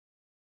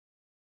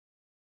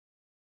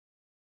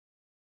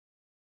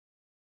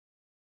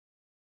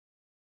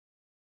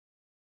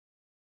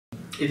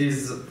It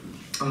is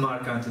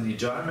Mark Anthony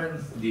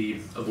Jarman, the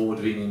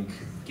award-winning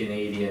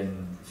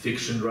Canadian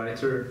fiction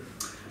writer,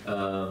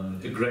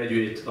 a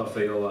graduate of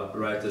Iowa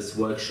Writers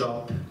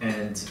Workshop,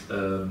 and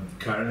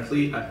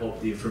currently, I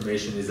hope the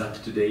information is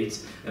up to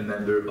date, a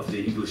member of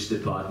the English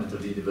department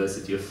of the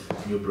University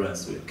of New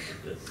Brunswick.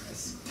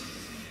 Yes.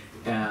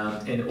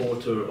 An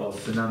author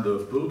of a number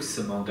of books,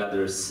 among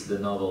others the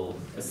novel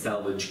A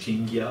Salvage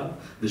Kingia,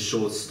 the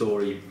short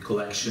story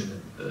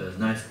collection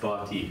Knife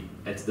Party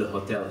at the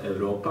Hotel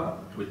Europa,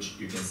 which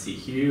you can see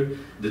here,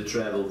 the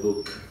travel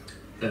book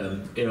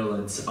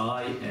Ireland's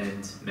Eye,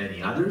 and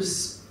many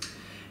others.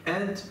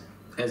 And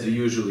as we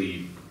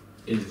usually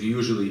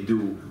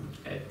do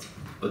at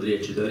Od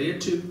Riječi do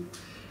Riječi,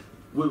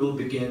 we will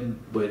begin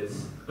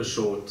with a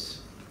short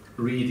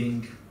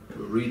reading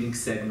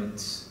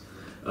segment.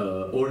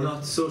 Or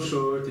not so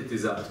short, it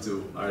is up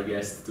to our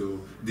guests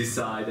to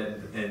decide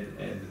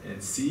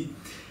and see.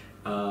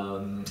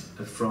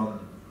 From,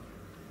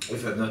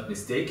 if I'm not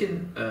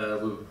mistaken,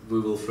 we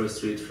will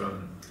first read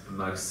from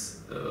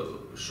Mark's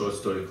short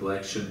story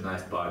collection,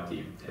 Knife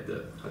Party at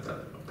the Hotel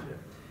Europa. Yeah.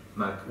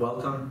 Mark,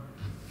 welcome.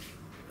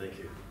 Thank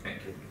you.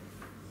 Thank you.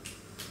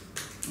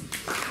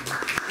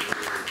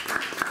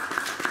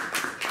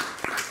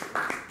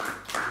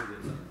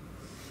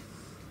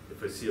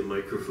 If I see a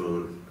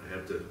microphone, I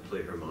have to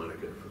play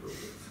harmonica for a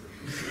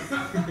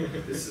little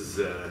bit. This is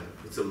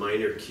it's a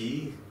minor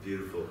key,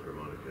 beautiful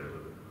harmonica. I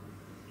love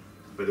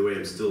it. By the way,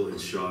 I'm still in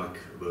shock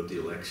about the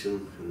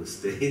election in the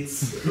States.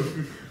 So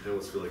I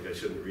almost feel like I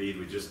shouldn't read.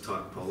 We just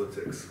talk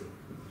politics.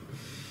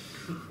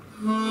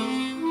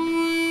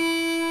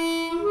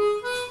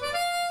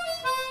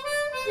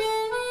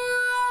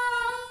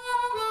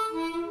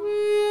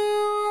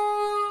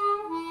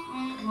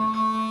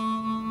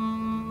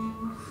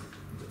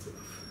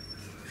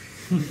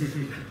 Is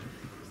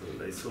that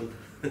a nice one?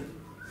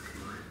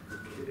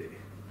 Okay.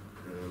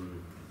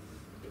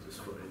 I'll just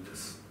find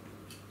this.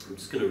 I'm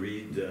just going to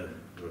read, I don't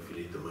know if you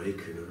need the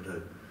mic or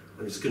not.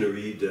 I'm just going to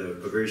read a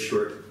very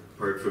short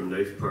part from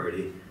Knife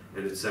Party,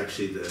 and it's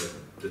actually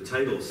the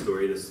title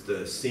story, and it's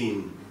the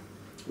scene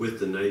with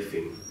the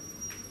knifing.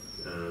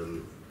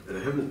 And I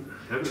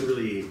haven't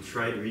really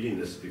tried reading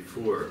this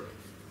before,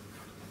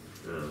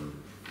 but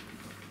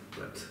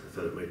I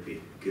thought it might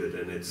be good,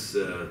 and it's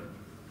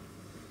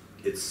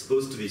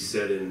supposed to be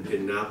set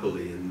in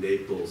Napoli, in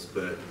Naples,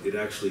 but it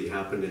actually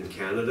happened in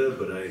Canada,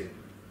 but I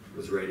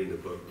was writing a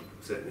book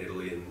set in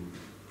Italy, and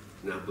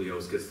Napoli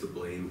always gets the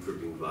blame for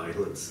being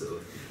violent, so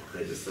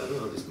I just thought,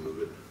 oh, I'll just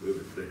move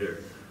it there.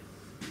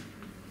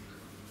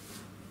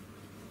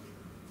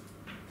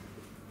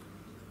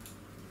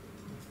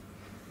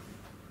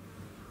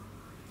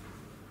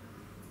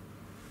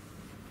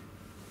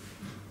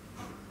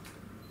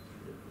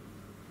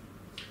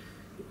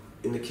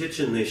 In the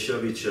kitchen, they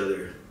shove each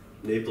other.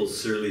 Naples'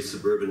 surly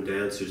suburban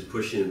dancers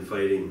pushing and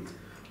fighting.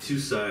 2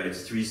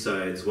 sides, 3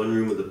 sides, one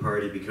room of the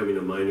party becoming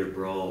a minor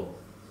brawl.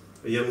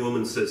 A young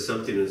woman says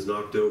something and is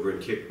knocked over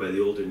and kicked by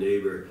the older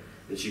neighbor,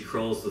 and she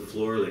crawls the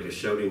floor like a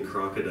shouting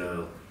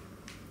crocodile.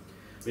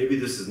 Maybe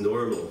this is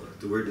normal.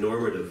 The word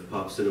normative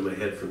pops into my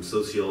head from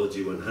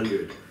Sociology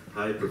 100.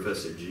 Hi,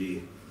 Professor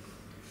G.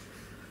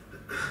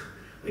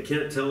 I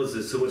can't tell, is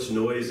there so much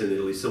noise in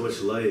Italy, so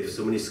much life,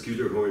 so many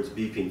scooter horns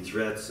beeping,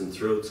 threats and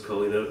throats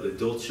calling out La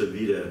Dolce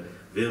Vita,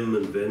 vim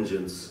and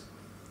vengeance.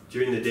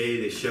 During the day,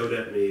 they shout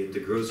at me at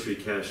the grocery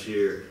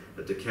cashier,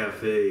 at the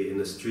cafe, in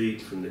the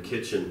street, from the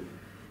kitchen.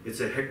 It's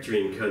a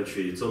hectoring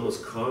country. It's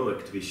almost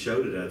comic to be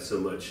shouted at so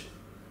much.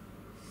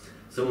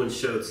 Someone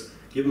shouts,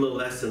 give him a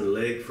lesson,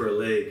 leg for a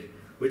leg.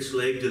 Which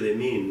leg do they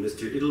mean?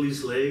 Mr.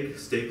 Italy's leg?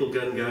 Staple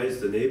gun guys,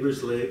 the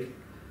neighbor's leg?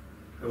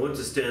 I want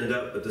to stand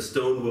up, but the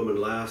stone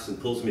woman laughs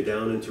and pulls me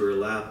down into her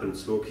lap and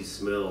smoky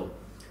smell.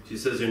 She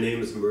says her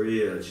name is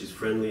Maria, and she's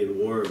friendly and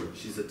warm.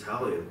 She's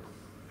Italian.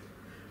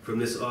 From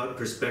this odd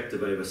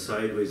perspective, I have a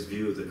sideways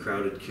view of the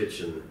crowded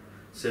kitchen.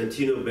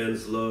 Santino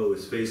bends low,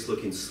 his face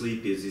looking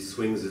sleepy as he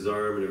swings his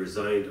arm in a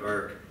resigned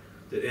arc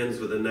that ends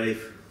with a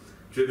knife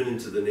driven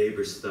into the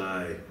neighbor's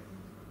thigh.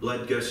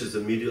 Blood gushes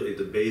immediately at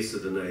the base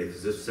of the knife,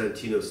 as if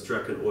Santino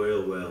struck an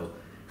oil well,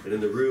 and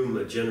in the room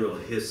a general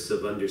hiss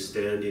of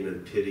understanding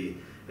and pity,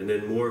 and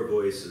then more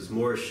voices,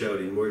 more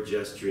shouting, more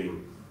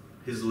gesturing.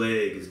 His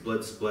leg, his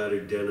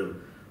blood-splattered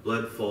denim,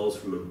 blood falls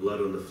from him,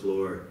 blood on the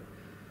floor.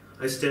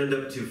 I stand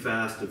up too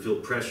fast and feel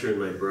pressure in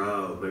my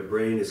brow. My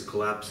brain is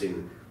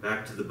collapsing,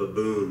 back to the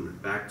baboon,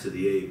 back to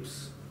the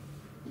apes.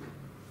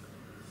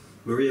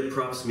 Maria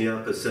props me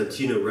up as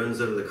Santino runs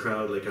out of the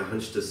crowd like a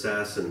hunched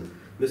assassin.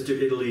 Mr.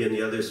 Italy and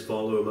the others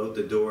follow him out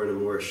the door in a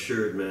more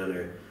assured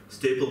manner.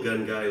 Staple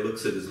gun guy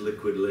looks at his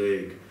liquid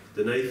leg.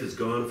 The knife is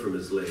gone from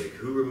his leg.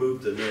 Who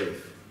removed the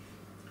knife?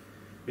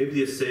 Maybe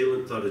the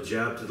assailant thought a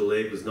jab to the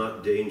leg was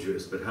not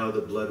dangerous, but how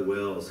the blood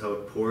wells, how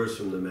it pours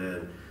from the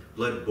man.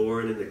 Blood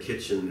born in the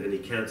kitchen, and he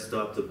can't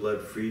stop the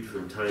blood freed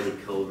from tiny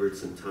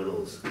culverts and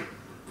tunnels.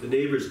 The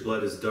neighbor's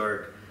blood is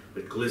dark,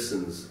 but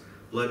glistens.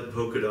 Blood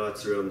polka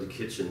dots around the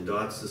kitchen,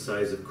 dots the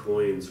size of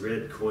coins,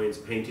 red coins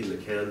painting the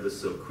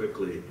canvas so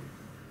quickly.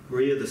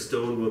 Maria the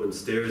stone woman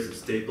stares at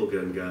staple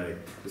gun guy.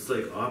 It's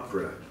like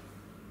opera.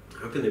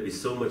 How can there be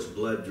so much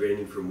blood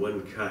draining from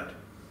one cut?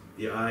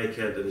 The eye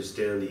can't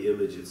understand the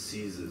image it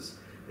seizes.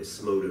 I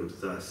smote him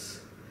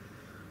thus.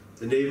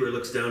 The neighbor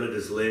looks down at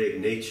his leg,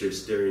 nature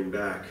staring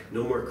back.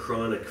 No more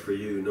chronic for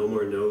you, no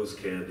more nose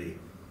candy.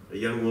 A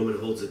young woman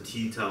holds a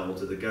tea towel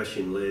to the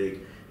gushing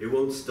leg. It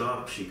won't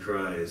stop, she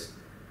cries.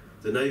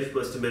 The knife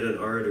must have met an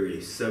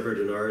artery, severed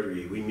an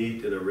artery. We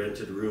meet in a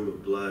rented room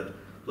of blood.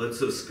 Blood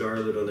so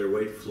scarlet on their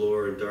white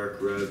floor and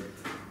dark rug,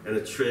 and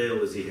a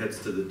trail as he heads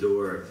to the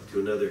door to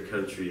another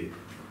country.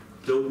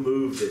 Don't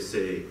move, they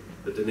say,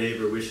 but the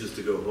neighbor wishes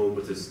to go home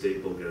with his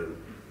staple gun.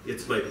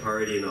 It's my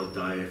party and I'll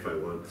die if I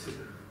want to.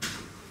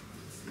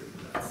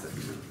 That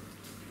section.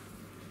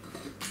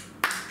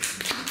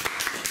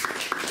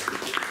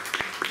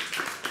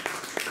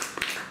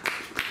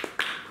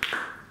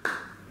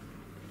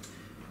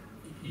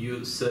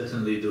 You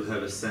certainly do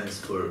have a sense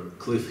for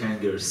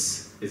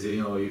cliffhangers, as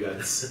you know. You got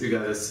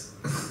us.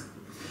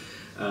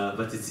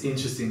 But it's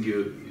interesting.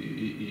 You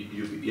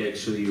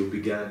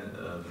began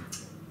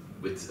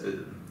with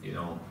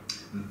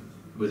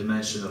with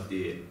mention of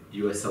the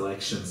U.S.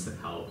 elections and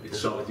how it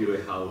shocked you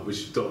how we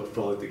should talk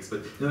politics.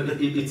 But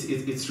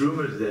it's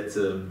rumored that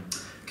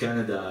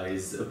Canada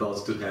is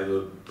about to have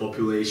a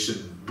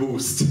population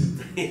boost.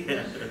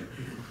 Yeah.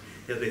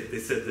 Yeah, they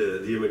said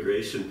the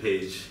immigration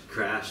page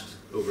crashed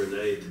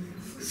overnight.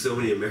 So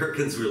many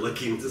Americans were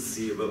looking to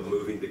see about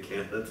moving to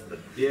Canada.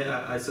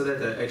 Yeah, I saw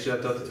that. Actually,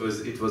 I thought it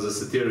was a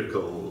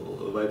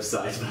satirical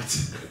website, but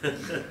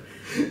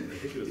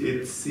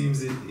it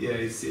seems it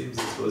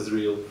was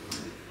real.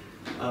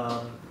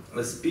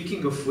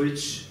 Speaking of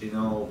which,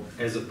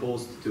 as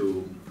opposed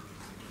to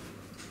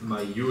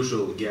my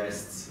usual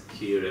guests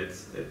here at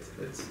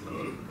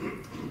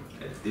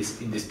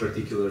this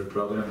particular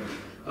program,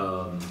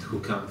 who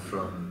come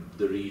from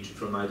the region,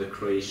 from either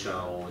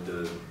Croatia or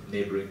the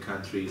neighboring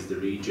countries, the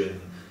region,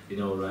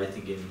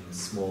 writing in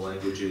small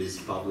languages,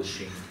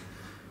 publishing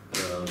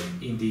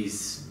in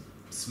these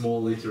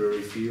small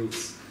literary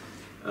fields.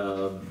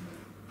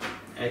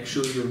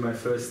 Actually, you're my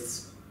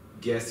first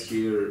guest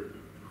here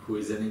who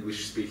is an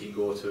English-speaking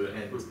author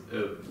and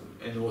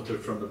an author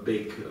from a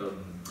big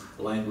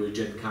language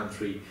and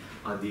country.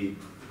 On the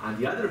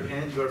other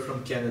hand, you are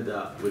from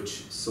Canada,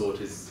 which sort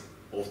is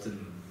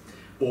often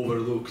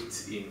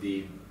overlooked in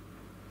the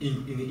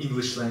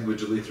English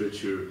language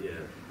literature.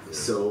 Yeah.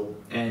 So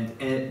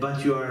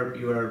but you are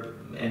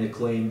an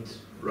acclaimed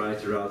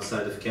writer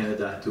outside of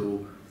Canada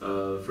too.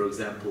 For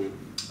example,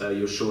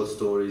 your short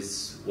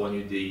stories won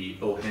you the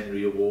O.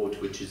 Henry Award,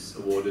 which is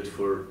awarded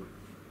for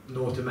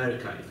North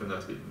America, if I'm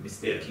not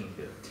mistaken.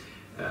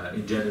 Yeah.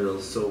 In general.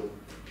 So,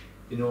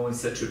 in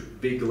such a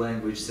big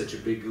language, such a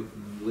big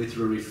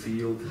literary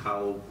field,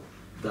 how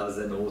does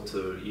an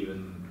author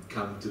even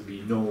come to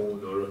be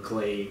known or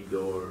acclaimed,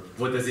 or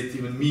what does it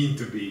even mean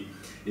to be,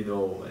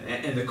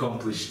 an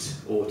accomplished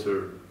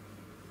author?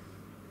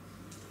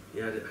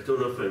 Yeah, I don't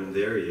know if I'm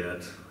there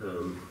yet.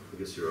 I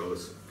guess you're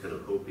always kind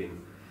of hoping.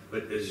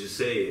 But as you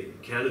say,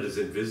 Canada's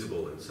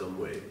invisible in some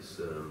ways.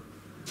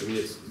 I mean,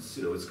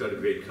 it's got a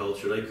great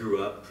culture, and I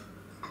grew up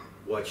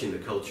watching the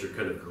culture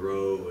kind of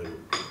grow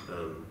and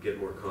get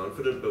more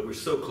confident. But we're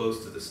so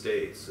close to the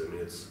States. I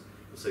mean, it's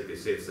like they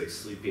say, it's like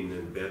sleeping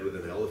in bed with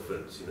an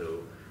elephant,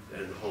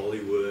 and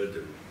Hollywood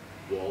and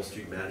Wall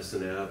Street,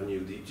 Madison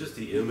Avenue, just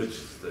the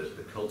images,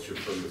 the culture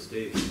from the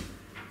States.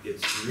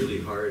 It's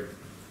really hard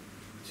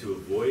to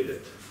avoid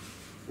it,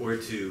 or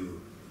to,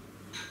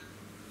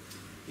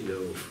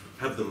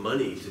 have the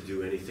money to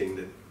do anything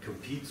that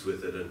competes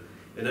with it.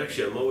 And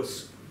actually, I'm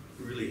always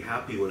really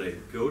happy when I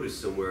go to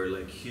somewhere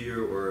like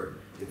here, or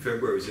in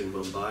February I was in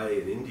Mumbai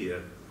in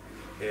India,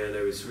 and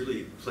I was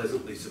really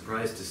pleasantly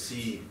surprised to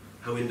see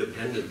how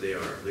independent they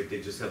are. Like, they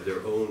just have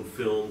their own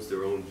films,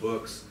 their own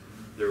books,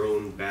 their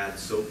own bad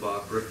soap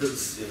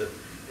operas,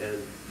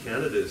 and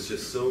Canada is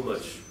just so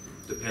much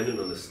dependent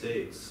on the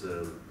States.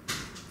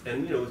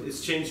 And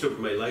it's changed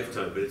over my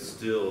lifetime, but there's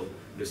still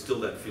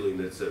that feeling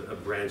that it's a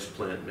branch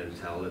plant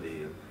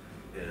mentality,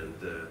 and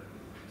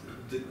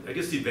I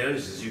guess the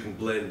advantage is you can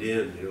blend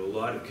in. A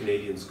lot of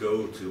Canadians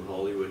go to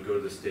Hollywood, go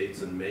to the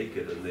States and make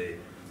it, and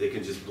they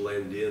can just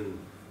blend in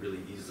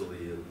really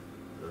easily. And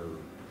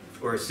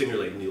or a singer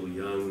like Neil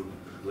Young,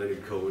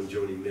 Leonard Cohen,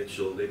 Joni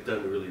Mitchell, they've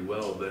done really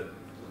well, but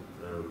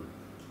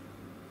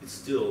it's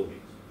still,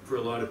 for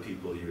a lot of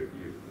people, you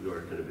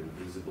are kind of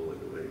invisible in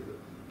a way. But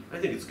I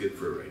think it's good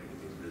for a writer to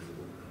be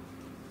invisible.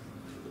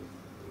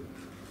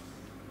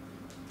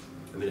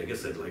 I mean, I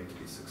guess I'd like to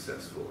be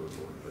successful or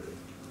more, but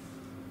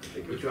I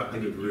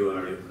think you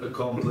are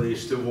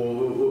accomplished,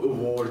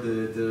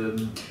 awarded.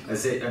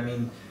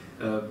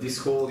 This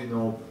whole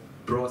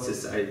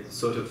process.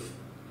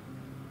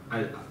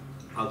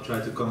 I'll try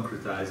to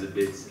concretize a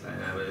bit,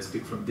 and when I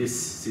speak from this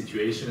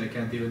situation, I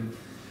can't even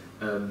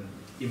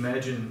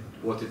imagine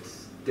what it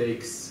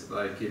takes,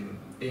 like in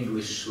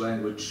English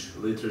language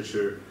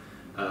literature,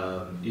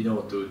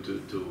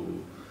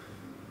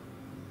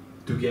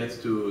 to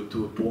get to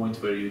a point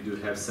where you do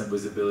have some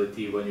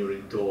visibility when you're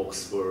in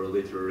talks for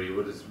literary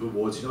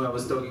awards. You know, I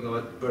was talking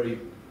about very,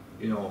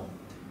 you know,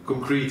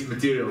 concrete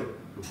material,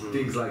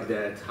 things like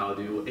that. How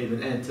do you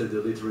even enter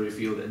the literary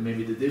field? And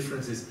maybe the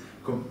difference is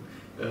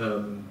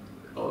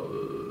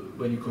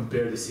when you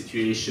compare the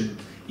situation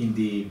in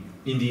the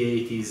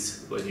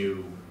 80s when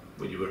you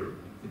were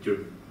at your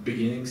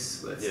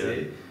beginnings, let's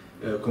say,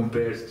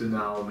 compared to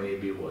now,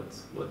 maybe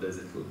what does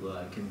it look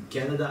like in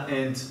Canada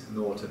and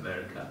North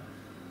America?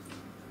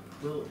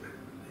 Well,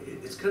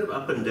 it's kind of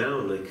up and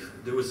down. Like,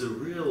 there was a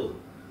real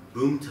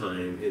boom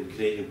time in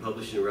Canadian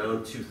publishing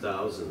around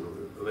 2000.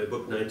 My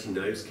book 19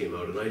 Knives came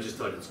out, and I just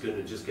thought it's going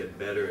to just get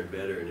better and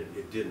better, and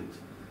it didn't.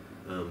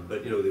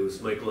 But you know, there was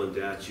Michael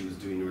Ondaatje was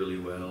doing really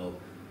well,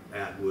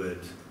 Atwood,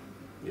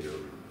 you know,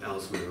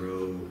 Alice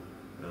Munro.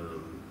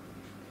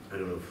 I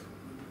don't know if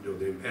you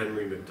know,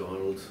 Anne-Marie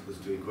MacDonald was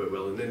doing quite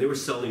well, and then they were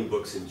selling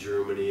books in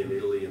Germany and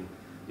Italy, and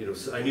you know,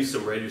 so I knew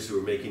some writers who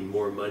were making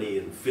more money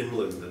in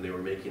Finland than they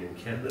were making in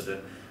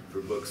Canada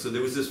for books. So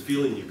there was this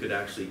feeling you could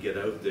actually get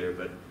out there,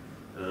 but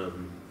I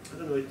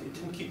don't know, it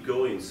didn't keep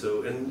going.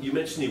 So, and you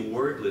mentioned the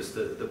award list,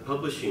 the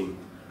publishing.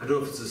 I don't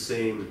know if it's the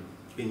same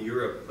in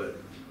Europe, but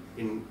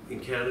in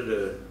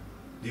Canada,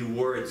 the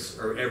awards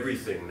are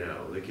everything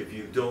now. Like, if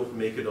you don't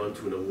make it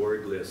onto an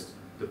award list,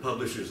 the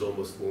publishers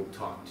almost won't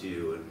talk to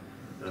you, and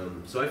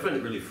so I find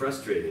it really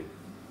frustrating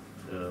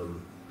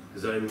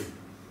because I'm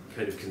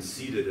kind of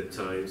conceited at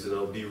times, and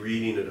I'll be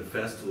reading at a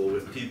festival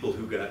with people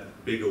who got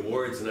big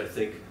awards, and I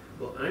think,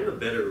 well, I'm a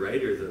better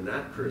writer than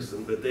that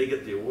person, but they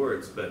get the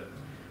awards. But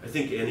I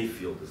think any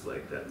field is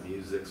like that.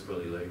 Music's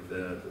probably like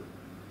that.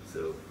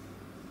 So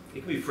it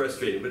can be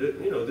frustrating, but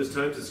you know, there's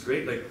times it's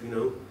great. Like, you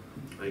know,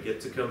 I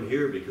get to come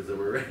here because I'm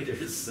a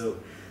writer, so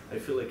I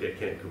feel like I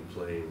can't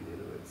complain. You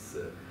know, it's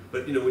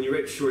but you know, when you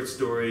write short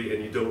story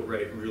and you don't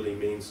write really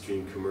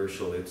mainstream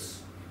commercial,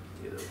 it's,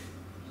 you know,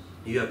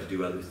 you have to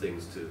do other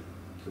things to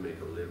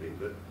make a living.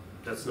 But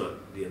that's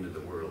not the end of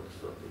the world.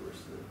 It's not the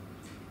worst thing.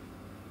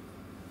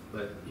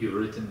 But you've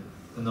written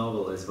a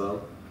novel as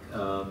well.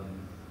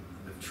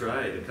 I've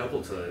tried a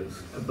couple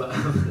times. But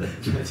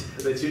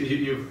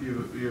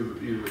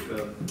you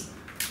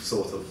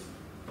sort of,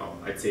 well,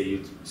 I'd say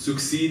you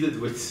succeeded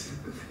with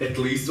at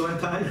least one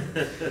time.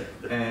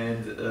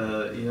 And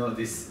you know,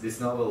 this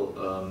novel,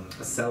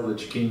 A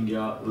Salvage King,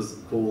 was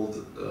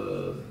called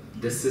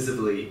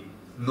decisively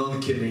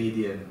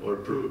non-Canadian or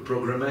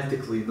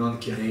programmatically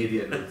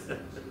non-Canadian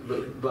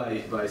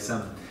by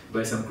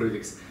some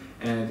critics.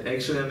 And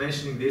actually, I'm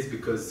mentioning this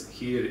because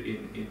here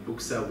in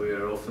Booksa we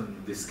are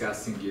often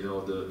discussing, you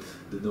know,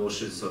 the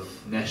notions of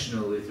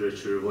national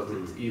literature, what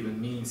it even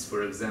means,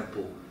 for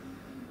example,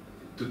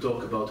 to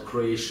talk about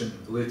Croatian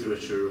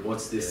literature.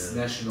 What's this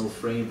national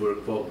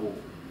framework?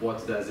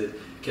 What does it?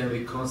 Can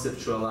we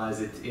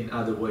conceptualize it in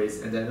other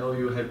ways? And I know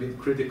you have been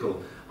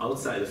critical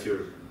outside of your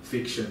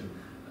fiction,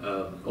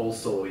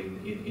 also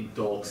in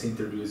talks,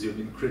 interviews. You've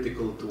been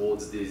critical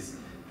towards these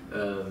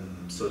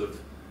sort of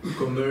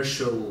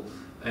commercial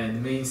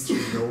and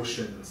mainstream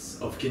notions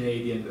of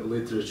Canadian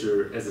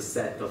literature as a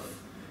set of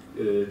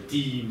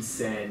themes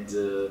and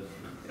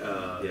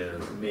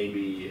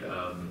maybe.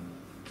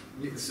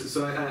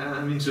 So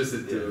I'm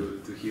interested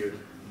to hear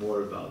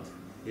more about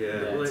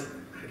that. Well,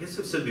 I guess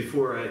I've said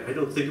before, I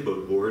don't think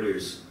about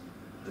borders.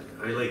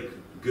 I like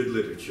good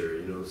literature,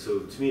 you know. So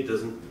to me, it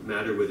doesn't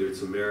matter whether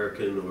it's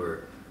American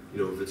or, you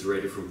know, if it's a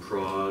writer from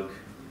Prague.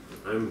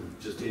 I'm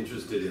just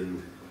interested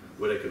in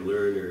what I can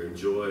learn or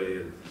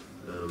enjoy, and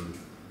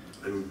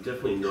I'm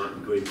definitely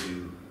not going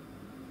to,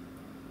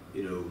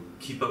 you know,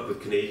 keep up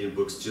with Canadian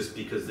books just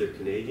because they're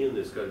Canadian.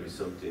 There's got to be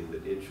something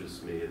that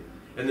interests me,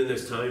 and then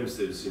there's times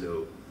you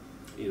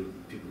know,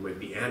 people might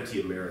be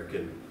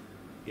anti-American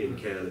in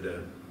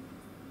Canada,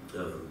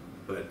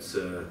 but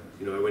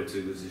you know, I went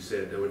to, as you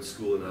said, I went to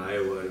school in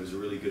Iowa. It was a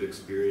really good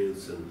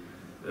experience, and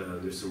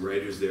there's some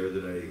writers there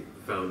that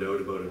I found out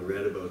about and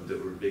read about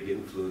that were big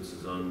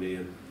influences on me.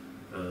 And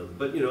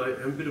but you know,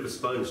 I'm a bit of a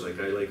sponge. Like,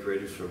 I like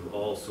writers from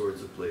all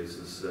sorts of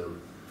places.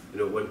 You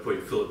know, at one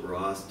point Philip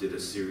Roth did a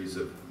series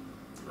of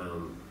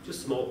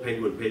just small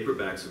Penguin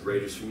paperbacks of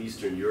writers from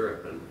Eastern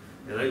Europe,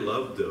 and I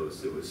loved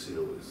those. It was, you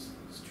know, it was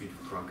Street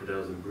of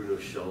Crocodiles and Bruno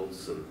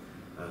Schultz, and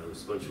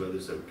there's a bunch of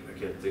others I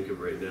can't think of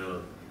right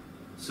now.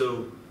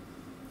 So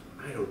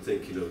I don't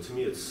think, you know, to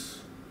me it's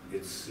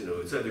you know,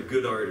 it's either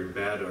good art or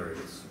bad art.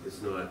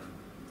 It's not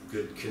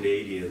good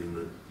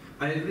Canadian.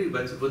 I agree,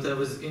 but what I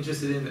was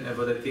interested in, and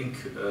what I think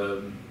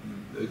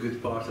a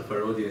good part of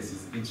our audience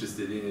is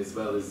interested in as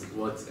well, is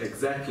what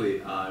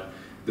exactly are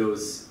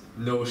those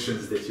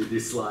notions that you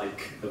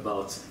dislike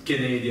about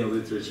Canadian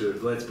literature.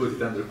 Let's put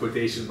it under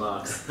quotation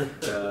marks.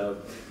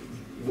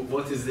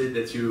 What is it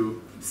that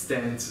you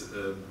stand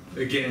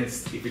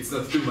against, if it's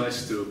not too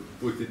much to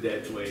put it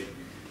that way?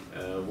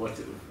 What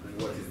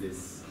is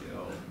this, you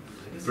know,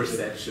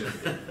 perception?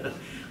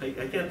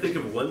 I can't think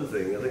of one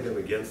thing. I think I'm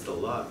against a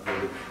lot.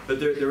 But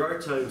there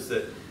are times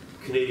that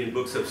Canadian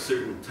books have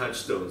certain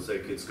touchstones,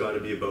 like it's got to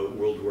be about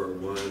World War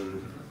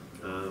I,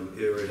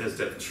 or it has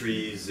to have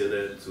trees in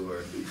it,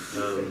 or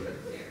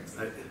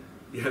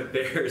yeah,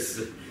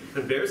 bears.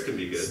 And bears can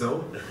be good.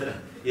 Snow?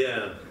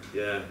 Yeah,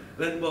 yeah.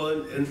 And, well,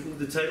 and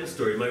the title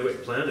story, My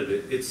White Planet,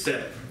 it's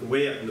set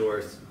way up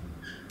north.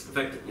 In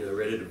fact, you know, I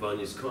read it at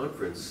Vanya's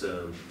conference.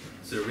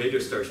 It's a radio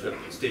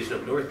station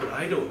up north, but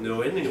I don't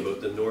know anything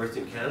about the north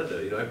in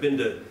Canada. You know, I've been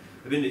to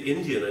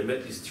India, and I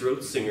met these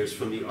throat singers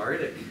from the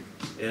Arctic,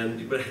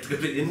 but I had to go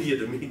to India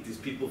to meet these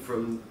people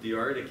from the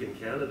Arctic in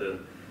Canada.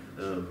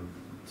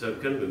 So I'm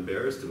kind of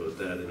embarrassed about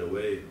that in a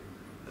way.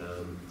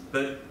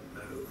 But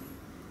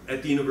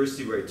at the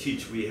university where I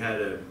teach, we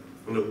had an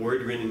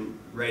award-winning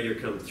writer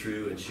come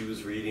through, and she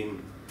was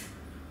reading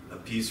a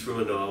piece from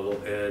a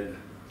novel, and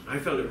I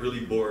found it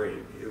really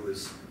boring. It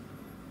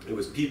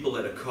was people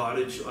at a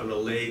cottage on a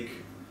lake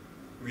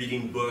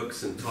reading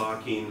books and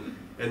talking,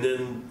 and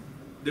then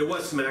there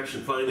was some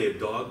action. Finally, a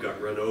dog got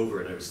run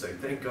over, and I was like,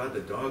 thank God the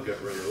dog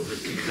got run over.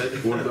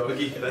 Poor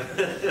doggy.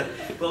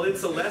 Well,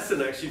 it's a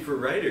lesson actually for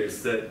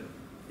writers that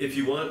if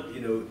you want,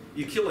 you know,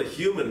 you kill a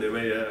human, they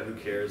may, who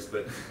cares,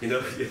 but, you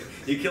know,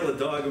 you kill a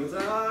dog, and it's,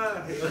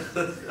 ah!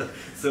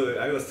 So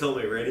I always tell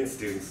my writing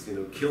students, you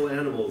know, kill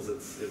animals,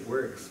 it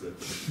works. But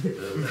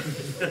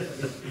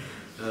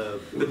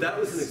that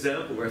was an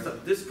example where I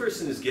thought, this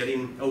person is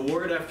getting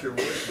award after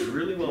award,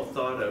 really well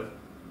thought of,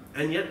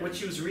 and yet what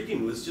she was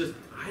reading was just,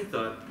 I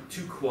thought,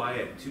 too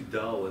quiet, too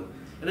dull, and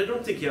I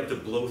don't think you have to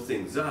blow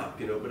things up,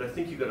 you know, but I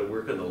think you got to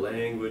work on the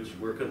language,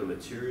 work on the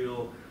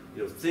material,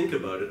 you know, think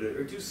about it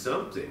or do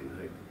something.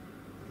 Like,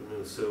 you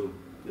know, so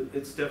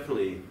it's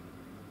definitely,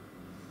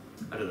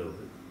 I don't know.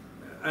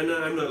 I'm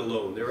not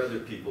alone. There are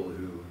other people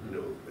who, you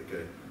know, like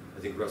I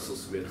think Russell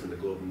Smith in the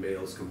Globe and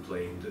Mail's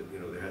complained that, you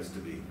know, there has to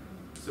be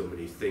so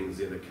many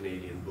things in a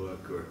Canadian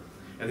book,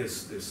 and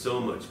there's so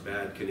much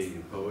bad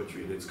Canadian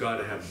poetry, and it's got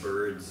to have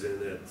birds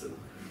in it, and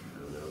I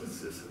don't know. It's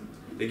just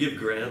they give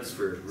grants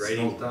for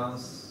writing. Small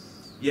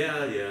towns.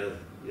 Yeah,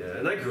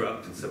 and I grew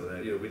up in some of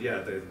that, you know. But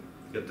yeah,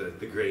 got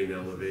the grain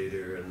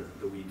elevator and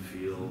the wheat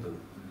field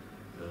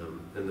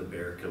and the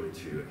bear coming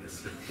through, I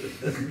guess.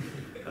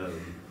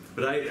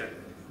 But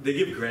they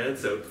give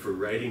grants out for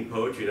writing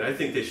poetry, and I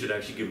think they should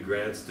actually give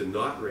grants to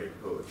not write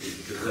poetry,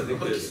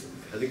 because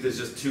I think there's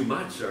just too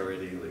much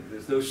already. Like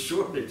there's no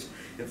shortage.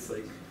 It's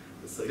like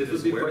it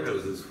would be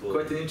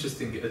quite an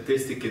interesting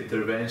artistic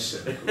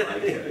intervention,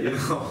 like you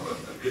know,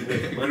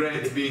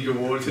 grant being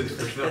awarded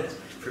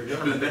for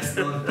the best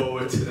known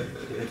poet.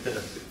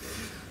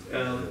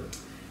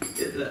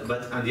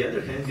 But on the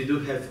other hand, you do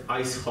have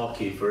ice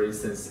hockey, for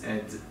instance,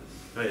 and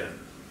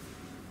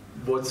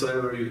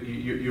whatsoever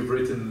you've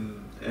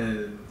written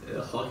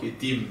a hockey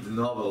themed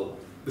novel.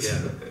 Yeah.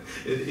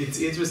 It's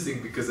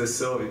interesting because I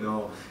saw, you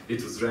know,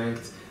 it was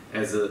ranked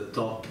as a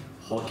top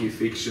hockey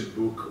fiction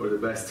book or the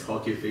best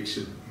hockey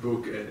fiction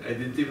book, and I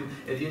didn't even.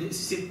 And you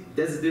see,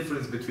 there's a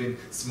difference between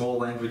small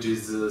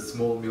languages,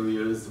 small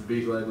milieus,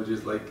 big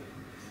languages. Like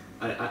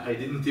I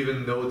didn't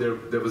even know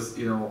there was,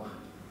 you know.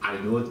 I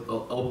know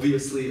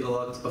obviously a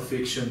lot of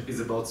fiction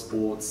is about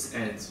sports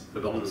and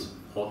about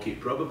hockey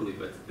probably,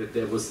 but that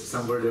there was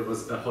somewhere there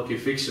was a hockey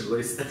fiction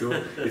list too.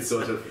 It's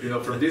sort of, you know,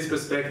 from this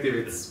perspective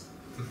it's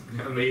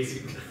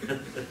amazing.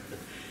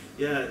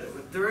 Yeah,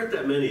 there aren't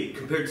that many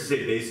compared to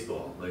say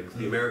baseball. Like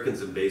the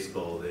Americans in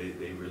baseball,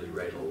 they really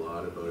write a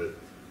lot about it.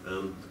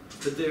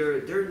 But there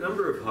are a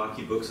number of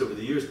hockey books over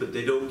the years, but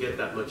they don't get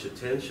that much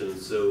attention.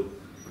 So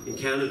in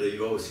Canada,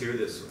 you always hear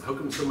this, how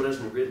come someone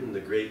hasn't written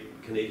the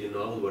great Canadian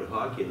novel about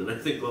hockey? And then I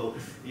think, well,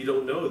 you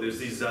don't know. There's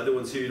these other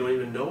ones here you don't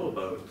even know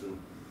about. And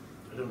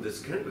I don't know,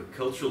 there's kind of a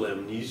cultural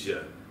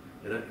amnesia.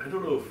 And I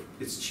don't know if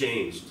it's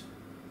changed.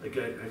 Like,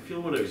 I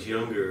feel when I was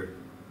younger,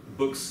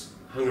 books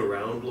hung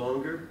around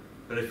longer.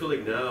 But I feel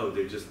like now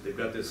they've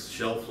got this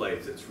shelf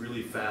life that's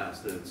really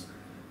fast. And it's,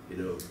 you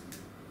know,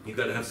 you've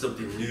got to have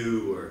something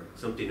new or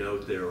something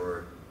out there,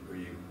 or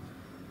you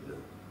know,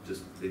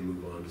 just they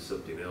move on to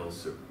something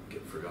else or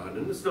get forgotten.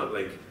 And it's not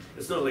like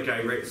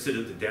I sit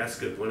at the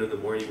desk at 1 in the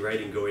morning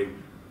writing,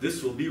 going,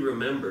 this will be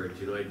remembered.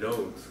 You know, I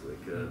don't.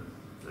 Like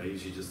I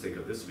usually just think,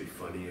 this would be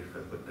funny if I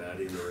put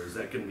that in, or is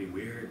that going to be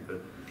weird?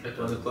 But at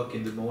 1 o'clock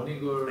in the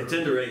morning, or I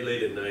tend to write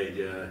late at night.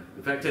 Yeah.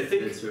 In fact, I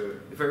think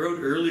if I wrote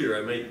earlier,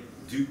 I might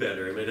do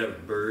better. I might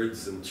have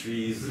birds and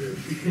trees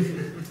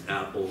and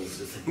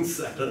apples or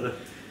things. I don't know.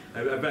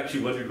 I've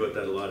actually wondered about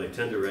that a lot. I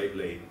tend to write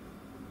late.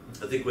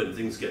 I think when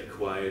things get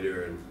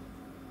quieter, and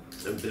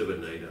I'm a bit of a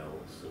night owl.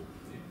 So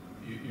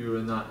you're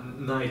a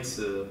night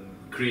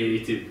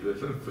creative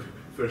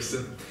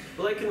person.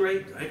 Well, I can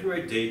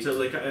write data.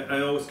 Like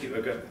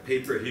I've got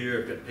paper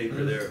here, I've got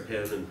paper there, a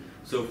pen, and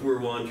so if we're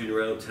wandering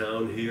around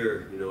town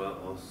here, you know,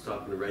 I'll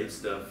stop and write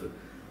stuff. And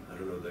I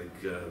don't know, like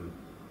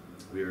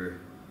we were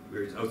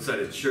outside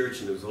a church,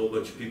 and there was a whole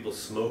bunch of people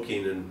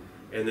smoking,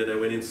 and then I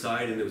went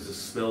inside, and there was a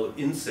smell of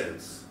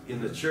incense in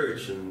the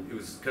church, and it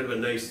was kind of a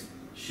nice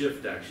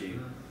shift actually.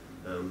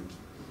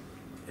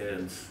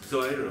 And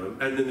so I don't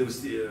know, and then there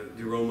was the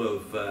aroma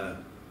of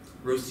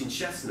roasting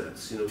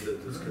chestnuts, you know,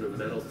 those kind of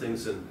metal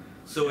things, and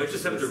so I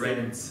just have to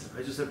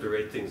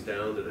write things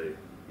down that I,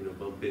 you know,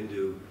 bump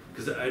into.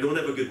 because I don't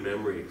have a good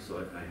memory,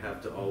 so I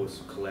have to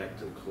always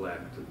collect and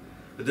collect.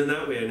 But then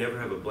that way I never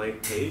have a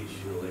blank page,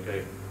 you know,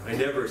 like I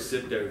never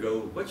sit there and go,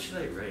 what should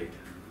I write?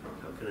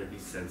 How can I be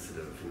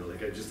sensitive? You know,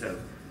 like I just have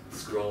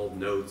scrawled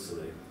notes,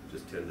 and I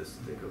just tend to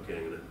think, okay,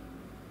 I'm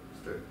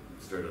gonna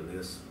start on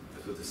this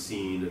with a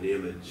scene, an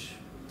image.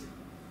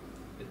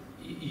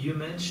 You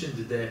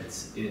mentioned that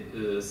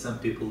some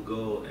people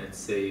go and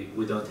say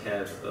we don't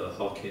have a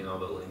hockey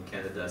novel in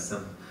Canada.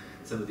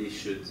 Somebody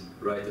should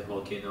write a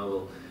hockey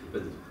novel.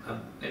 But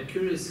I'm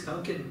curious,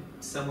 how can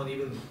someone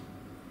even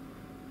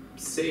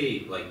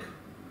say, like,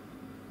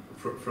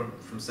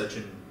 from such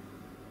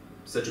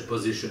a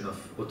position of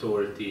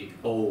authority,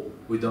 oh,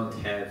 we don't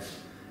have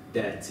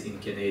that in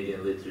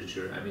Canadian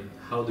literature? I mean,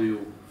 how do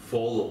you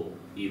follow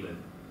even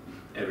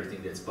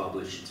everything that's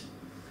published?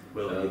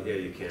 Well, yeah,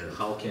 you can.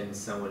 How can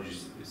someone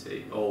just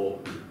say,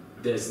 oh,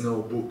 there's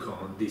no book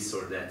on this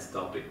or that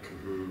topic?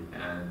 Mm-hmm.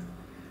 And,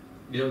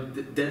 you know,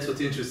 that's what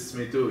interests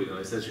me too, you know,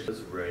 it's such a...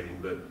 writing,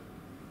 but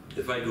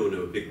if I go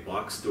into a big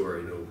box store,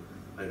 you know,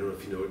 I don't know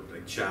if you know,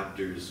 like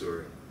Chapters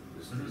or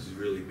these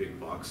really big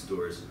box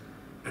stores,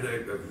 and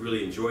I've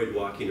really enjoyed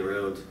walking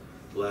around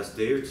the last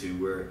day or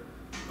two where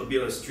I'll be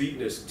on a street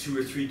and there's 2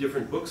 or 3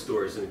 different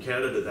bookstores. In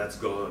Canada, that's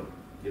gone.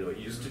 You know, it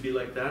used to be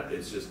like that,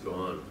 it's just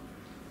gone.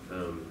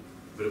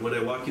 But when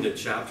I walk into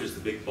Chapters,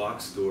 the big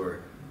box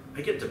store,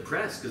 I get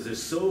depressed because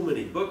there's so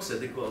many books. I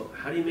think, well,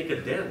 how do you make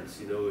a dent?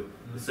 You know,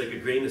 it's like a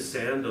grain of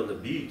sand on the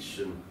beach.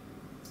 And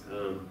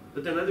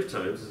but then other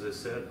times, as I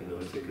said, you know,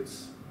 I think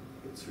it's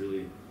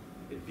really,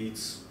 it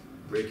beats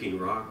breaking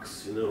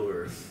rocks, you know,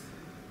 or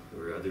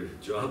other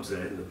jobs I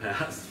had in the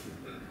past.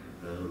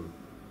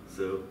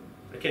 So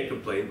I can't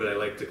complain, but I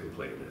like to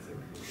complain, I think.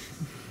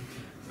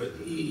 But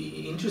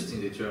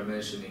interesting that you are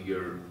mentioning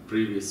your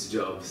previous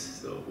jobs.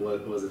 So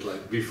what was it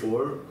like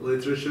before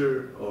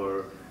literature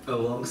or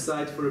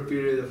alongside for a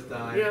period of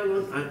time? Yeah,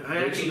 well, I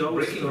actually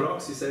always breaking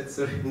rocks, you said,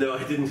 sorry. No,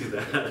 I didn't do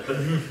that,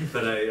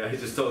 but I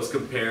just always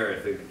compare, I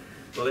think.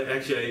 Well,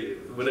 actually,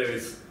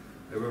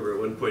 I remember at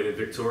one point in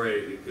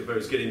Victoria, if I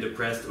was getting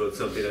depressed about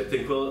something, I'd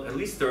think, well, at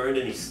least there aren't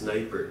any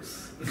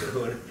snipers. You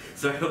know?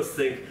 So I always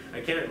think,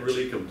 I can't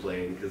really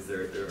complain because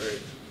there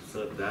aren't, it's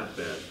not that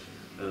bad.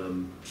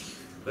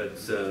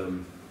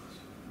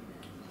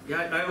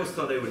 Yeah, I always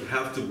thought I would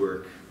have to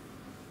work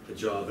a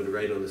job and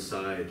write on the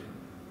side.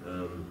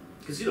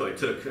 Because, you know, I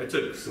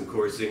took some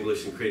course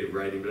English and creative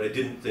writing, but I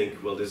didn't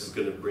think, well, this is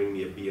going to bring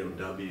me a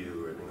BMW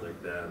or anything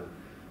like that.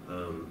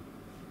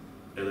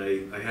 And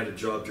I had a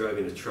job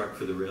driving a truck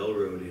for the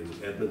railroad in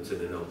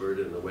Edmonton in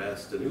Alberta in the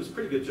West, and it was a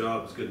pretty good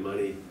job, it was good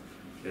money,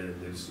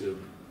 and it was, you know, it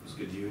was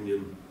good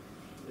union.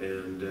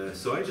 And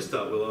so I just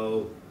thought,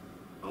 well,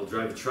 I'll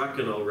drive a truck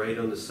and I'll write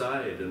on the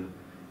side. And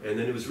then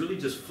it was really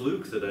just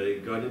fluke that I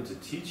got into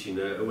teaching.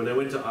 When I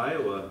went to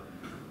Iowa,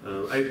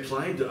 I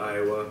applied to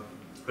Iowa,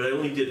 but I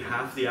only did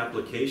half the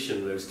application,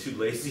 and I was too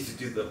lazy to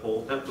do the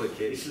whole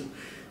application.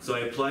 So I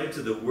applied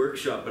to the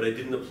workshop, but I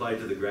didn't apply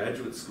to the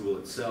graduate school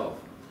itself.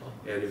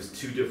 And it was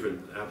 2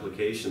 different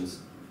applications.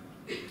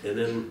 And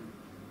then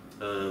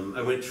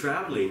I went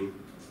traveling.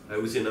 I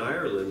was in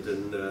Ireland,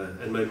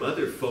 and my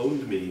mother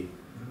phoned me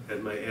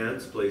at my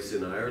aunt's place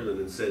in Ireland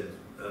and said,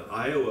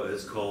 Iowa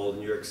has called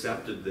and you're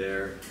accepted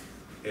there.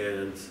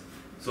 And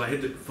so I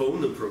had to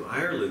phone them from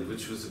Ireland,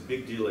 which was a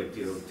big deal. Like,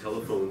 you know,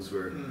 telephones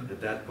were, at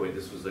that point,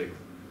 this was like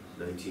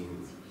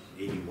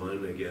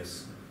 1981, I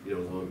guess, you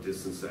know, long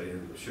distance.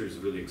 I'm sure it's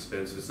really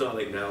expensive. It's not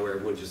like now where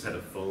everyone just had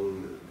a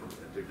phone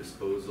at their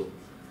disposal.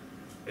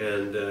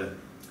 And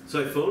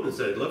so I phoned and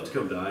said, I'd love to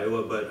come to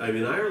Iowa, but I'm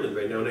in Ireland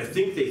right now. And I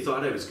think they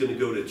thought I was going to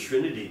go to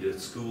Trinity to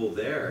school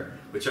there,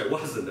 which I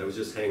wasn't. I was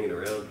just hanging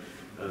around.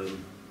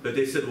 But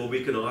they said, well,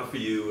 we can offer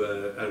you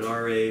an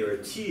RA or a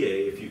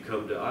TA if you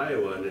come to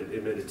Iowa. And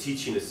it meant a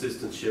teaching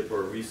assistantship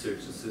or a research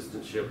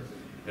assistantship.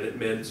 And it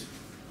meant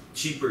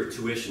cheaper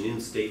tuition,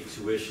 in-state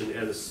tuition,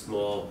 and a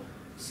small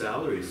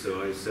salary.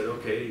 So I said,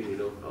 okay, you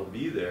know, I'll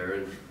be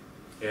there.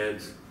 And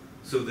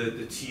so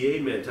the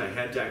TA meant I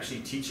had to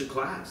actually teach a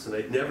class. And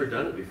I'd never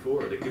done it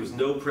before. Like, there was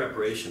no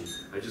preparation.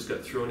 I just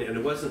got thrown in. And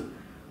it wasn't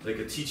like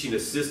a teaching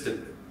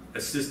assistant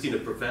assisting a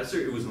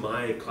professor. It was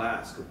my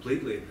class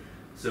completely.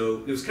 So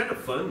it was kind of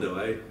fun, though.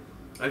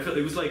 I felt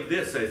it was like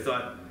this. I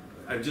thought,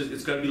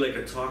 it's got to be like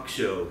a talk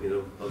show, you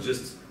know. I'll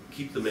just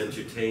keep them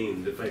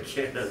entertained if I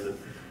can.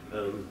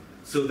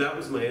 So that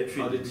was my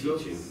entry into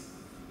teaching.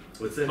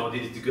 What's that? How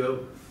did it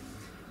go?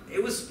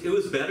 It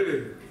was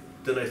better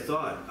than I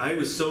thought. I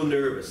was so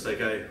nervous.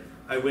 Like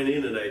I went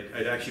in and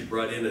I'd actually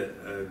brought in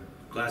a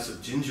glass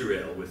of ginger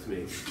ale with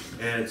me,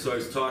 and so I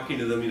was talking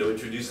to them, you know,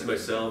 introducing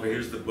myself.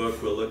 Here's the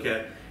book we'll look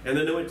at. And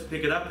then I went to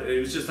pick it up, and it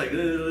was just like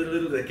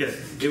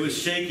it was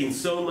shaking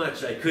so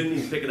much I couldn't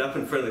even pick it up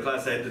in front of the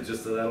class. I had to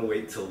just that'll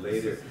wait till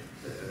later.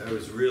 I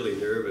was really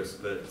nervous,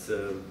 but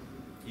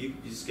you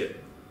just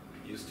get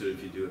used to it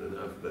if you do it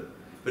enough.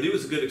 But it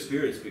was a good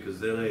experience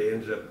because then I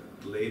ended up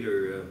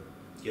later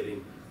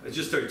I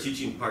just started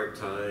teaching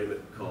part-time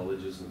at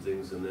colleges and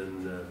things, and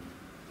then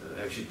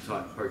I actually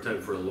taught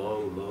part-time for a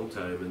long, long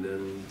time, and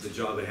then the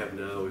job I have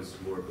now is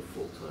more of a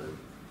full-time.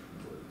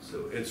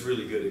 So it's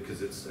really good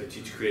because I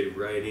teach creative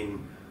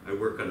writing. I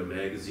work on a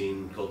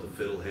magazine called The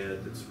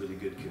Fiddlehead. That's a really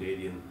good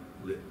Canadian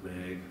lit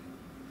mag.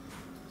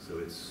 So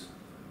it's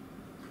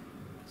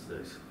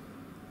nice.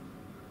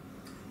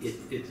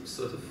 It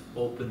sort of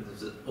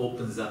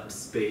opens up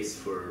space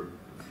for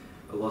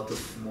a lot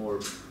of more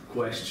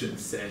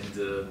questions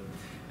and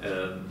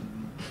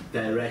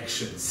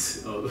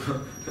directions of,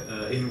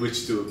 in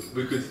which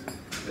we could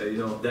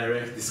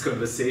direct this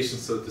conversation,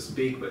 so to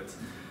speak. But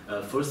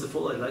first of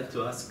all, I'd like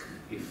to ask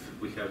if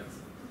we have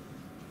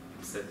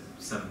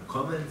some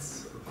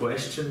comments or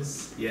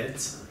questions yet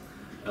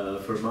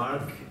for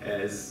Mark.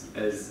 As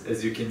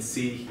you can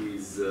see,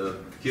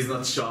 he's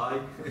not shy.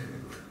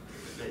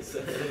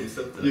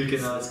 You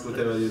can ask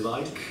whatever you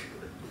like.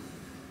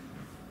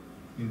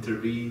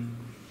 Intervene.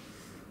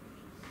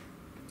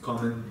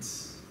 Comment.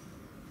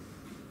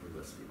 There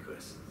must be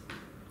questions.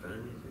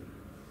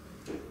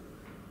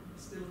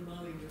 Still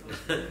nodding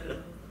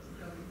about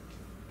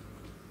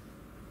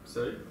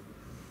Sorry?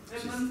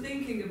 I'm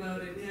thinking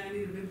about it. Yeah, I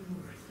need a bit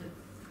more.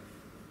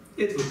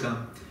 It will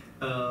come.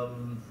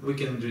 We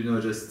can,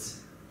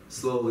 just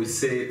slowly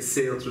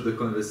sail through the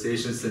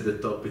conversations and the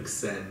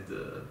topics, and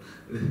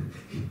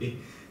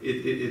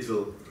it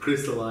will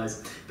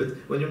crystallize. But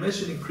when you're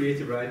mentioning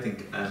creative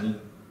writing, I mean,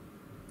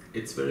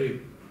 it's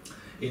very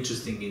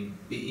interesting in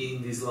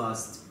these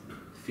last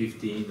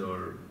 15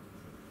 or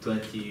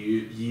 20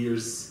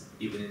 years,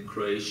 even in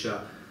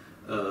Croatia,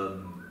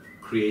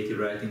 creative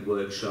writing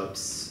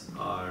workshops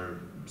are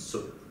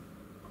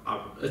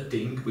a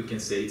thing. We can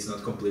say it's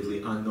not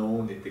completely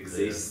unknown. It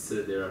exists.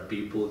 Yeah. There are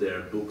people, there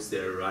are books,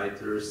 there are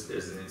writers.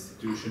 There's an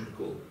institution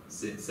called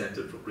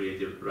Center for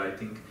Creative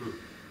Writing,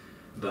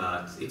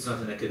 but it's not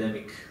an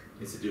academic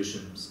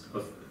institution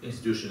of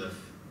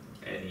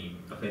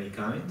any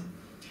kind.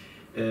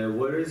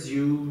 Whereas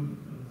you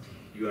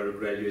are a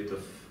graduate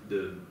of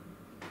the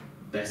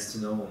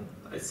best known,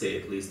 I'd say,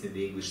 at least in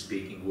the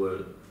English-speaking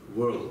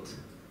world,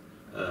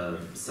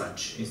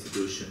 such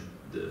institution,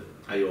 the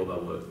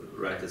Iowa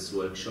Writers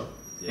Workshop,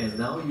 yeah. And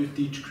now you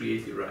teach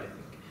creative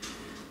writing.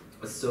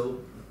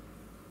 So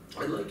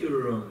I'd like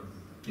your,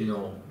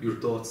 your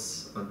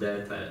thoughts on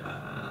that.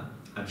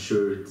 I'm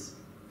sure it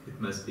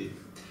must be.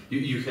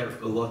 You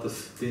have a lot of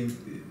things.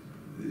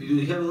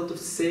 You have a lot of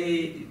to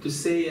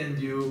say, and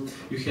you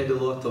had a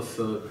lot of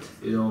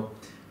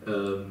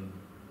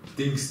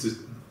things to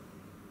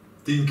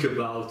think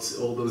about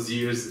all those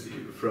years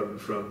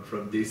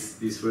from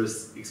these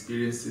first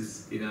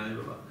experiences in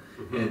Iowa,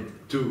 and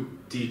to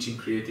teaching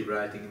creative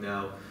writing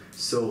now.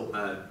 So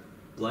I'd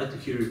like to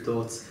hear your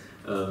thoughts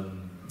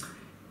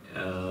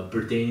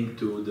pertaining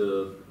to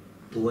the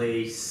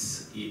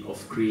place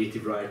of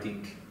creative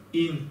writing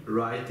in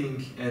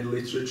writing and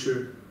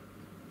literature,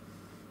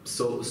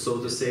 so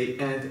to say,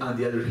 and on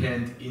the other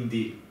hand in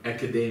the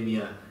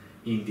academia,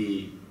 in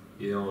the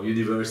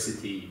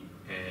university,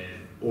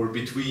 or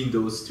between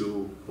those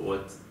two.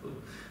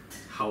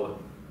 How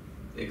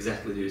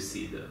exactly do you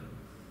see them?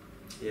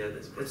 Yeah,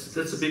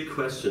 that's a big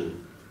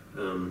question,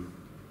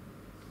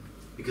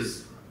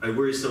 because I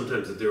worry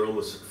sometimes that they're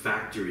almost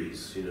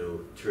factories,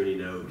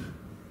 turning out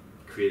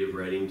creative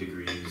writing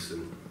degrees,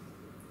 and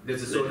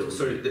there's a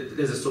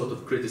sort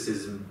of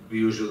criticism we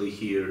usually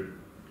hear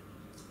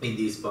in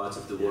these parts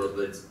of the world.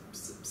 That's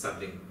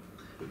something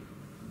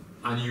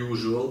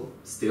unusual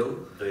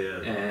still. Oh,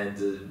 yeah. And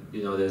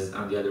there's,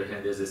 on the other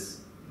hand, there's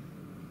this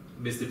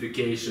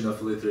mystification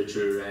of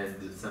literature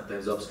and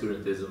sometimes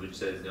obscurantism, which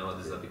says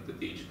there's nothing to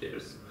teach there.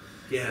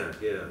 Yeah,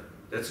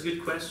 that's a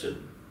good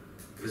question,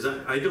 because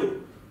I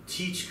don't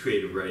teach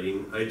creative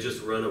writing. I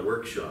just run a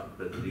workshop,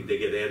 and they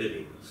get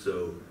editing.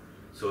 So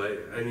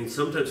I mean,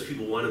 sometimes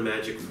people want a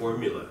magic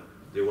formula.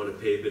 They want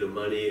to pay a bit of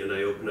money, and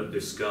I open up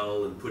their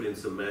skull and put in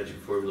some magic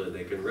formula, and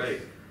they can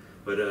write.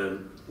 But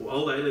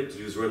all I like to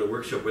do is run a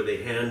workshop where they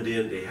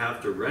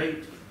have to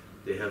write,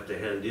 they have to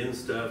hand in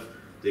stuff,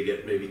 they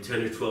get maybe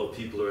 10 or 12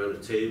 people around a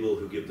table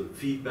who give them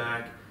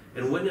feedback.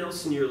 And when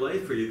else in your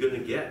life are you going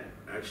to get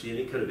actually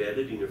any kind of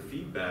editing or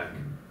feedback?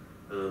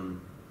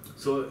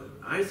 So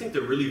I think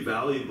they're really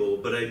valuable,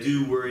 but I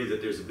do worry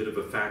that there's a bit of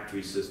a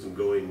factory system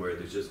going where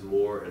there's just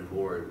more and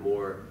more and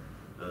more.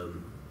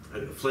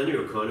 Flannery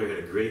O'Connor had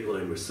a great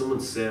line where someone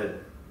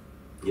said,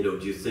 do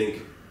you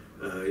think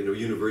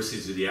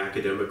universities or the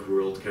academic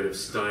world kind of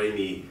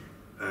stymie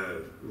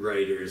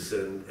writers,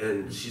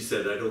 and she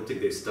said, I don't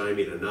think they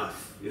stymied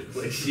enough.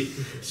 Like she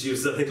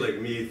was something like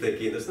me,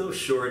 thinking there's no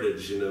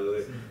shortage,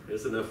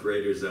 there's enough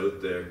writers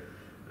out there.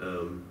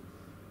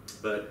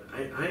 But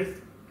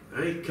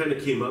I kind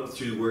of came up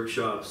through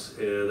workshops,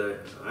 and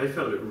I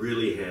found it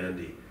really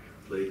handy.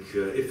 Like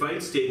if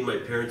I'd stayed in my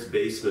parents'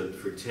 basement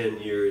for 10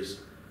 years,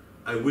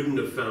 I wouldn't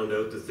have found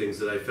out the things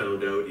that I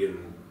found out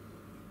in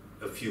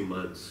a few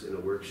months in a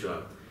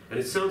workshop. And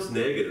it sounds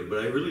negative, but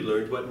I really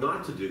learned what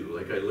not to do.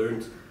 Like I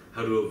learned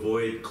how to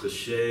avoid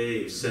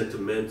cliche,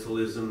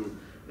 sentimentalism.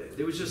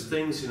 There was just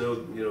things,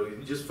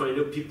 you just find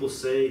out people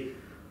say,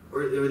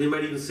 or they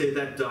might even say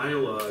that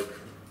dialogue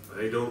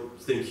I don't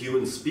think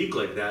humans speak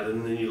like that,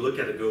 and then you look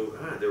at it and go,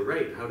 ah, they're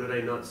right, how did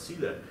I not see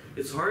that?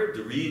 It's hard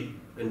to read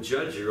and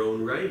judge your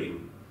own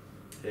writing.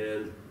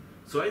 And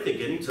so I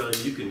think anytime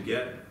you can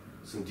get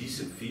some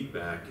decent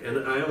feedback, and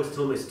I always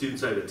tell my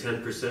students I have a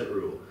 10%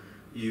 rule.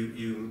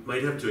 You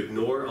might have to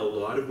ignore a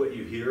lot of what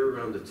you hear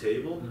around the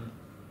table.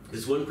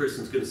 Because one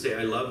person's going to say,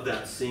 I love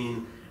that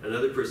scene,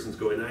 another person's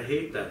going, I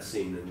hate that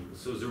scene. And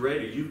so as a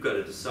writer, you've got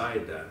to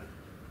decide that.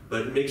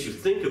 But it makes you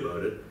think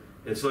about it.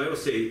 And so I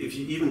always say, if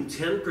you even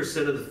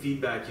 10% of the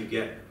feedback you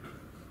get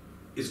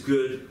is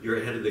good,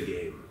 you're ahead of the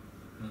game.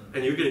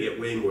 And you're going to get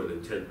way more than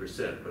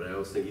 10%, but I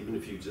always think even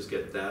if you just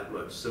get that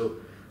much. So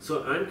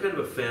I'm kind of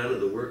a fan of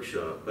the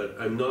workshop, but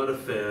I'm not a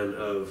fan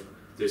of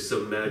there's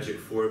some magic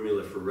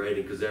formula for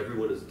writing, because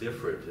everyone is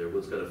different.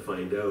 Everyone's got to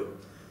find out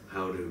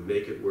how to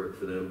make it work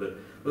for them.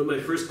 But my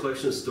first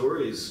collection of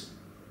stories,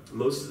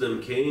 most of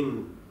them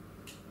came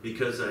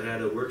because I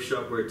had a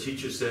workshop where a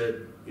teacher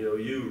said, you know,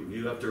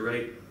 you have to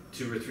write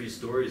 2 or 3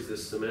 stories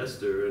this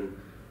semester,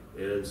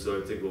 and so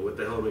I think, well, what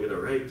the hell am I going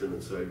to write?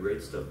 And so I'd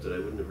write stuff that I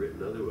wouldn't have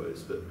written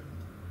otherwise. But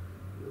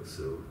you know,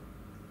 so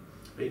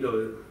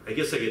I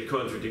guess I get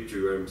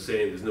contradictory where I'm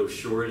saying there's no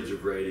shortage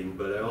of writing,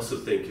 but I also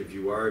think if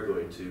you are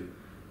going to,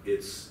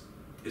 it's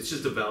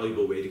just a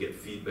valuable way to get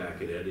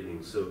feedback in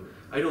editing. So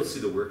I don't see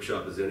the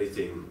workshop as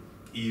anything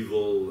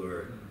evil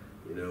or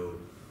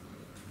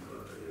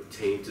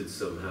tainted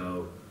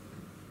somehow.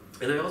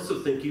 And I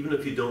also think even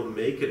if you don't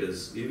make it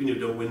even if you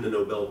don't win the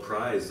Nobel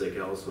Prize like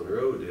Alice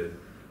Munro did,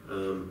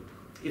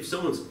 if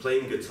someone's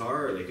playing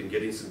guitar, like, and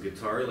getting some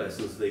guitar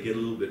lessons, and they get a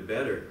little bit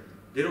better,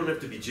 they don't have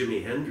to be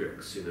Jimi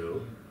Hendrix, you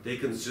know. They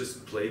can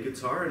just play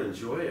guitar and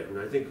enjoy it. And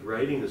I think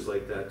writing is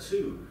like that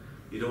too.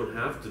 You don't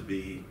have to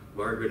be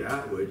Margaret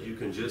Atwood. You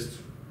can just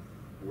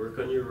work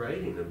on your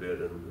writing a bit,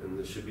 and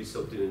there should be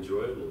something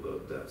enjoyable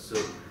about that. So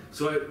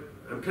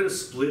I'm kind of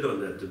split on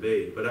that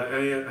debate, but I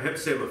have to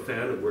say I'm a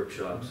fan of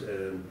workshops,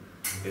 and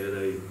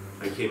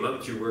I came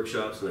up through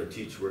workshops, and I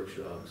teach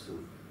workshops,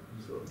 and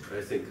so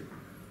I think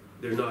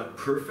they're not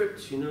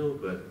perfect, you know,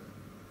 but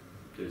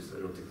I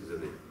don't think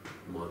there's any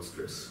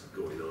monstrous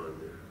going on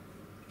there.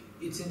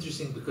 It's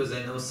interesting because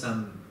I know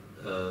some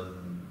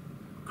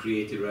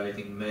creative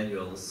writing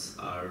manuals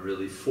are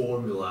really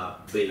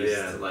formula based,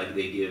 Yeah. like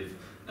they give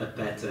a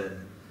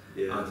pattern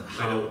on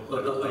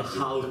I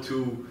how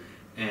to.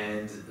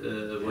 And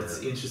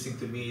what's interesting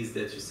to me is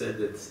that you said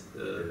that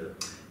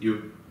your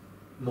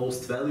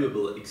most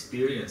valuable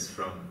experience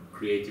from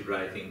creative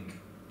writing,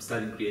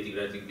 studying creative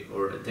writing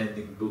or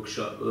attending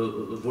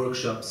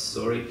workshops,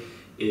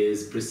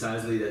 is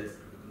precisely that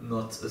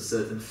not a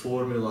certain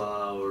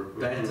formula or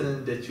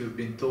pattern that you've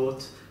been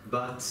taught,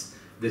 but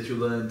that you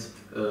learned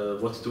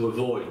what to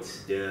avoid.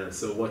 Yeah.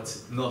 So what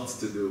not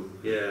to do.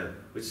 Yeah,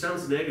 which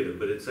sounds negative,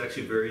 but it's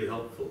actually very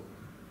helpful.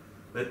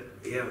 But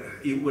yeah,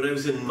 when I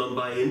was in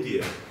Mumbai,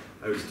 India,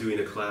 I was doing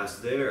a class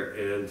there,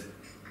 and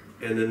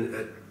then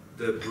at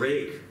the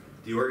break,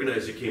 the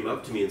organizer came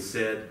up to me and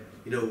said,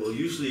 you know, well,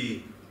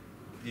 usually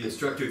the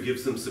instructor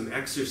gives them some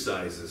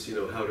exercises, you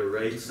know, how to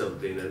write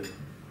something,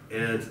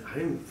 and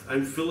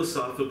I'm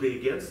philosophically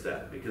against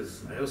that,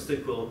 because I always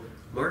think, well,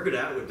 Margaret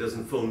Atwood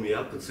doesn't phone me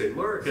up and say,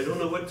 Mark, I don't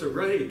know what to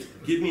write,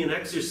 give me an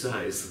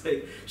exercise.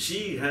 Like,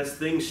 she has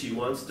things she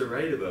wants to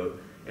write about,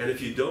 and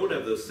if you don't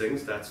have those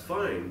things, that's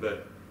fine,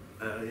 but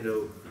you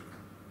know,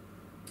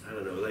 I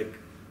don't know, like,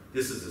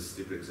 this is a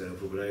stupid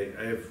example, but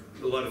I have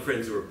a lot of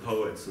friends who are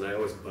poets, and I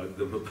always bug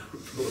them about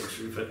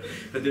poetry,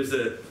 but there's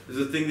a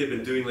thing they've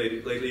been doing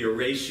lately,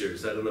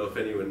 erasures. I don't know if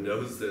anyone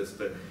knows this,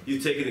 but you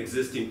take an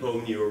existing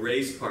poem, you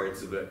erase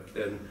parts of it,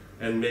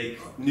 and make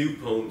new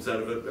poems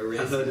out of it.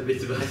 I've heard a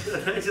bit about it.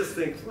 And I just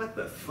think, what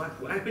the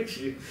fuck, why would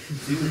you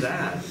do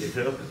that, you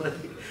know? Like,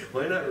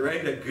 why not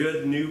write a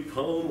good new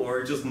poem,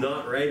 or just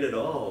not write at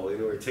all, you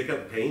know, or take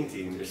up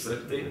painting or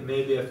something?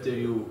 Maybe after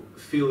you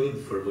fill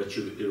in for what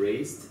you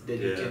erased,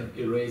 then you can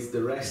erase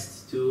the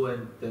rest too,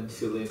 and then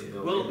fill in, you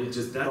know, well, maybe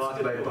just that's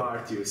part by point.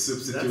 part you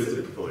substitute That's a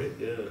good point,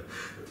 yeah.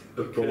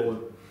 a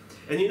poem.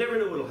 And you never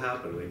know what'll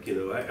happen, like, you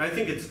know, I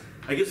think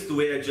I guess the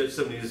way I judge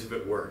something is if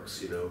it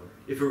works, you know.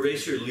 If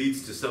erasure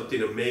leads to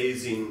something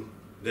amazing,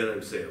 then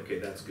I'm saying, okay,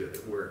 that's good,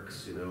 it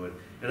works, you know.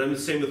 And I'm the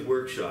same with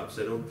workshops.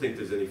 I don't think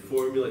there's any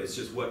formula, it's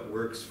just what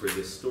works for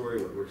this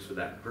story, what works for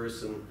that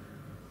person.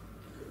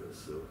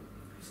 So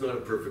it's not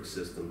a perfect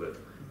system, but...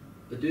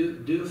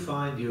 Do you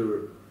find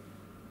your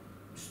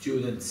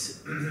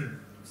students,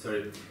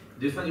 do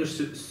you find your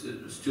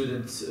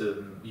students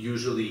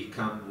usually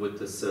come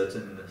with a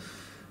certain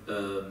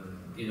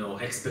you know,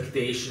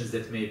 expectations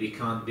that maybe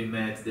can't be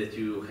met, that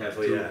you have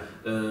to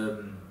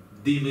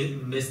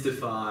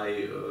demystify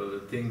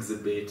things a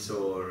bit,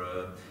 or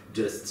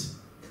just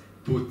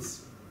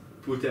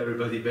put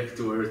everybody back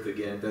to earth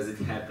again? Does it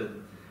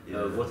happen?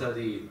 What are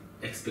the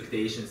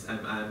expectations?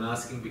 I'm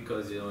asking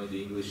because, you know, in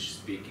the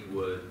English-speaking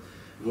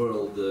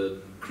world,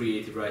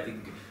 creative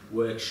writing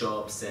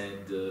workshops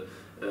and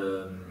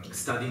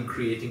studying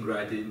creative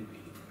writing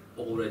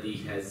already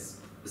has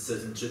a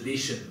certain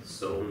tradition,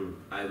 so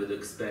I would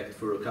expect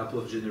for a couple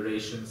of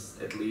generations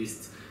at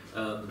least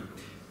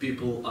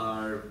people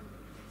are,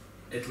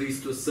 at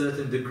least to a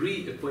certain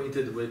degree,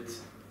 acquainted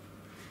with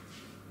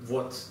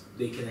what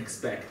they can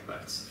expect,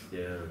 but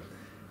Yeah,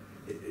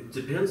 it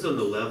depends on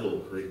the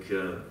level. Like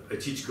I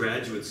teach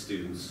graduate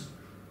students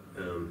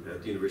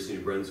at the University of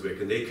New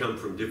Brunswick, and they come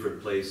from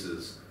different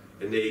places,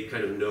 and they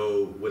kind of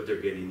know what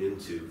they're getting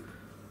into.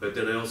 But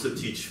then I also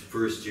teach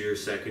first year,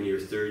 second year,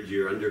 third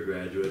year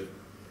undergraduate,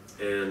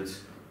 and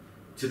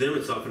to them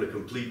it's often a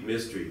complete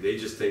mystery. They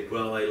just think,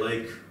 well, I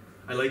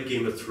like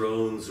Game of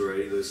Thrones, or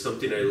there's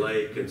something I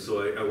like, and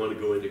so I want to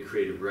go into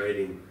creative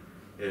writing.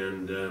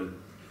 And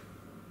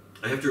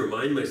I have to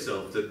remind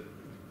myself that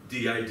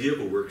the idea of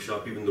a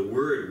workshop, even the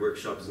word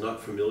workshop, is not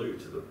familiar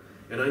to them.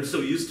 And I'm so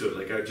used to it,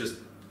 like I've just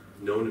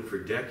known it for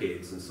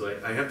decades, and so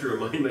I have to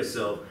remind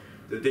myself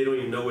that they don't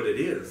even know what it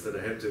is, that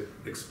I have to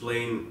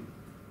explain,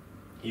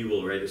 you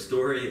will write a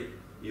story,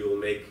 you will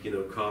make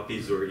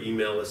copies or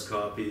email us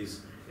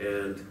copies,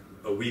 and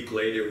a week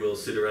later we'll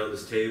sit around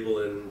this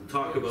table and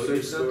talk about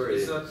your story.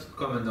 It's not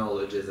common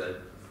knowledge, is that?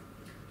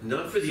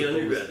 Not for the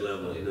undergrad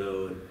level,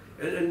 no.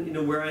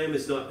 And where I am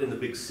is not in the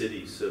big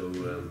city, so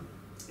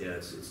yeah,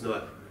 it's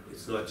not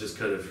just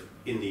kind of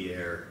in the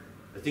air.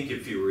 I think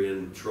if you were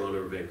in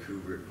Toronto or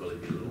Vancouver, it'd probably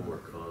be a little more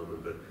common,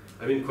 but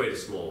I'm in quite a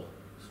small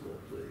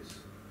place.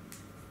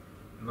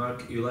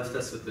 Mark, you left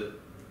us with a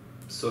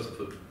sort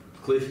of a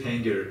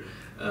cliffhanger.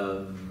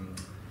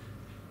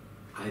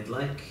 I'd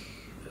like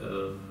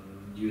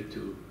you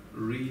to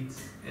read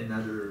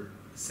another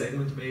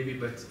segment maybe,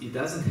 but it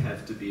doesn't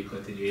have to be a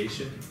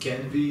continuation. It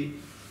can be,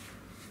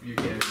 you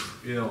can,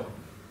 Yeah,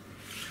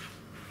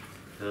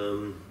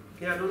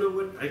 I don't know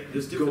what,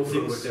 there's different go for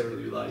things. whatever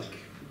you like.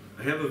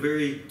 I have a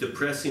very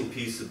depressing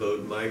piece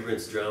about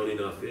migrants drowning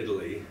off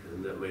Italy,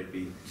 and that might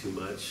be too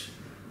much.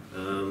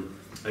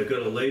 I've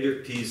got a lighter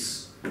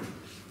piece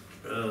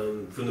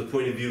from the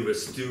point of view of a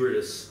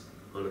stewardess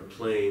on a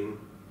plane,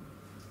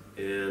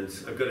 and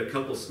I've got a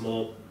couple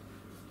small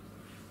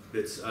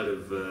bits out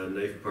of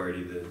Knife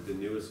Party, the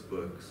newest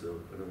book, so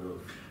I don't know.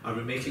 Are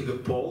we making a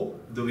poll?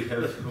 Do we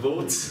have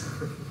votes?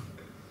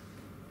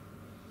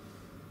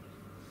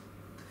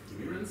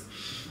 Immigrants?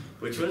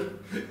 Which one?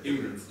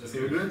 Immigrants. Just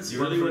Immigrants?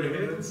 You really want to hear?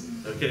 Immigrants?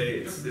 Okay,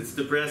 it's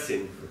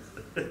depressing.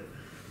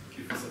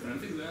 keep us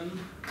attentive then.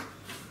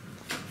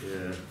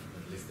 Yeah,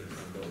 At least there's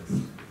some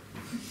dogs.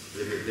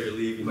 they're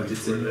leaving. But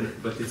it's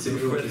a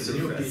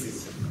new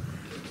piece.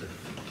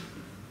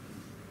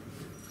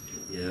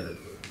 Yeah.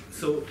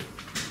 So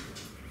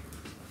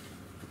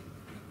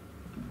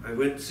I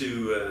went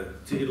to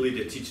Italy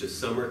to teach a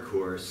summer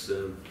course.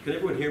 Can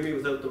everyone hear me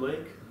without the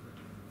mic?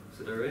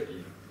 Is it all right?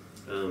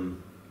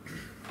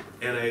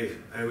 And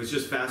I was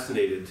just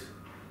fascinated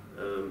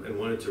and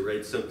wanted to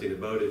write something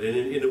about it.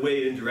 And in a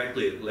way,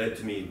 indirectly, it led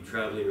to me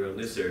traveling around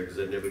this area because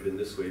I'd never been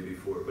this way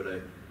before.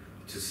 But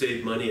to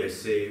save money, I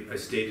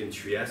stayed in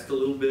Trieste a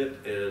little bit,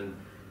 and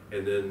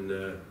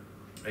then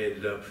I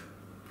ended up,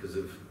 because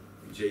of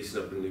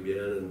Jason up in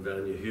Ljubljana and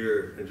Vanya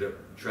here, ended up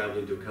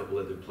traveling to a couple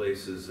other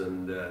places,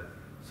 and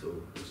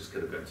so I just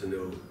kind of got to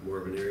know more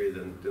of an area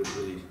than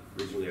really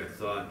originally I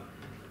thought.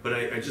 But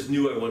I just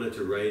knew I wanted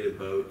to write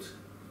about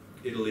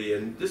Italy,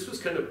 and this was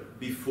kind of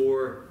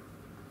before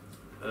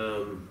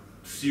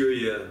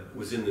Syria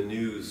was in the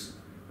news,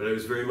 but I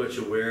was very much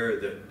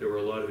aware that there were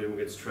a lot of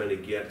immigrants trying to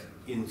get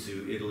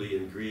into Italy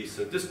and Greece.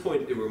 And at this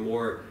point, they were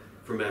more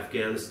from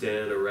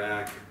Afghanistan,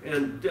 Iraq,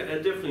 and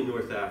definitely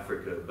North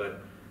Africa,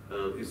 but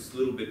it's a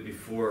little bit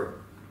before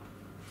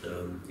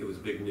it was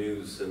big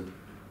news. And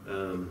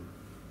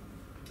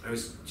I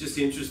was just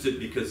interested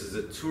because as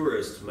a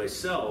tourist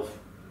myself,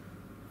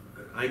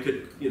 I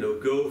could,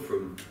 go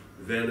from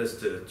Venice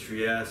to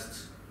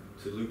Trieste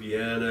to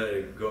Ljubljana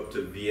and go up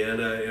to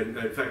Vienna. And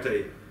in fact,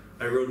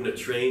 I rode in a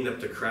train up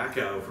to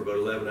Krakow for about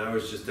 11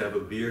 hours just to have a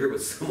beer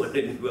with someone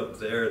I knew up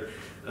there.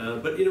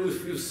 But it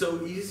was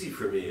so easy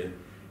for me.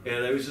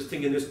 And I was just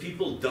thinking, there's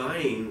people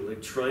dying,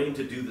 like trying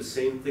to do the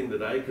same thing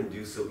that I can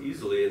do so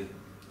easily. And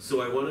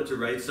so I wanted to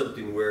write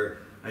something where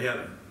I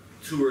have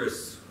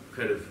tourists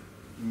kind of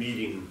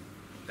meeting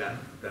that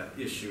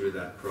issue or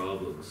that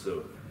problem.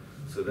 So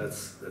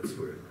that's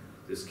where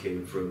this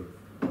came from.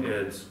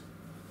 And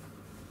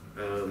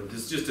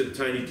there's just a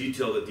tiny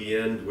detail at the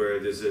end where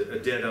there's a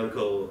dead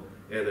uncle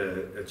and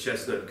a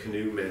chestnut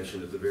canoe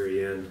mentioned at the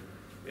very end.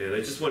 And I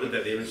just wanted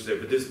that image there.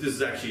 But this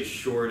is actually a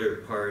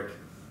shorter part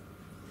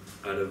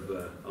out of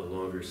a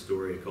longer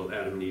story called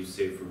Adam and Eve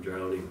Saved from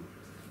Drowning.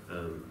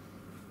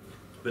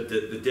 But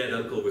the dead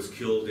uncle was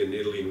killed in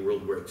Italy in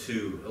World War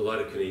II. A lot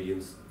of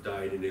Canadians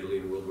died in Italy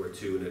in World War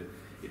II, and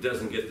it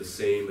doesn't get the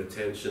same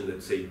attention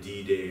that, say,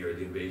 D-Day or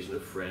the invasion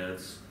of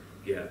France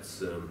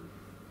gets.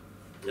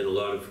 And a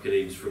lot of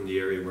Canadians from the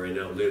area where I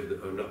now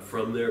live, I'm not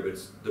from there, but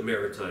it's the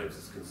Maritimes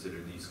is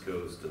considered the East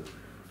Coast, and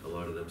a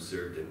lot of them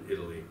served in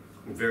Italy.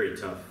 Very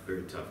tough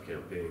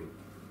campaign.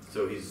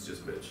 So he's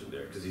just mentioned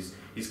there, because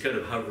he's kind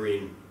of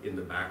hovering in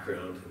the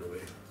background in a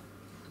way.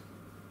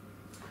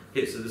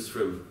 Okay, so this is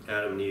from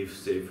Adam and Eve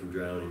Saved from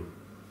Drowning.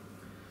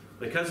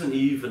 My cousin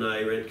Eve and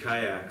I rent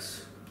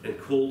kayaks, and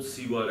cold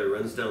seawater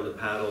runs down the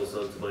paddles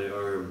onto my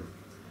arm.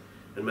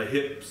 and my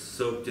hips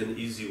soaked in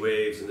easy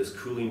waves and this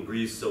cooling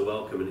breeze so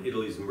welcome in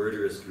Italy's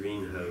murderous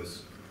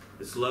greenhouse.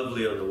 It's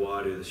lovely on the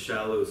water, the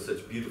shallows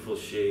such beautiful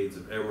shades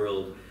of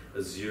emerald,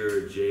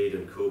 azure, jade,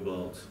 and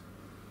cobalt.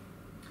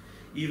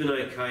 Eve and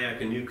I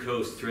kayak a new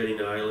coast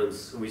threading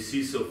islands, and we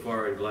see so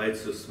far and glide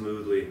so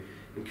smoothly,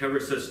 and cover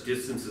such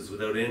distances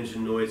without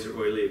engine noise or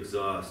oily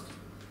exhaust.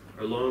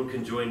 Our long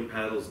conjoined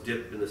paddles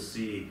dip in the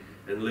sea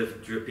and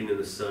lift dripping in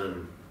the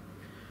sun.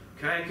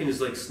 Kayaking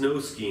is like snow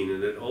skiing,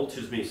 and it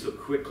alters me so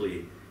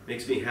quickly,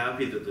 makes me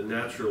happy that the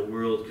natural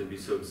world can be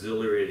so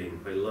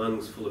exhilarating, my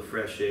lungs full of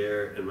fresh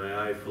air and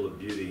my eye full of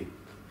beauty.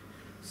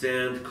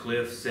 Sand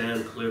cliff,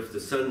 the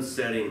sun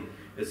setting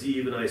as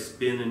Eve and I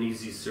spin in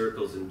easy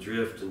circles and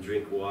drift and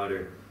drink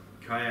water,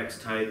 kayaks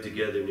tied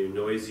together near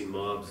noisy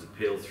mobs of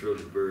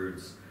pale-throated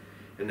birds,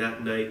 and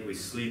that night we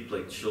sleep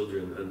like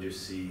children under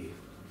sea.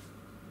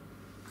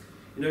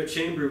 In our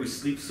chamber we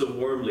sleep so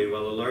warmly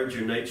while a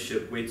larger night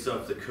ship waits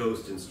off the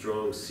coast in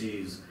strong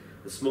seas.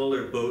 A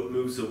smaller boat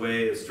moves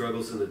away and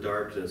struggles in the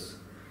darkness.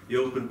 The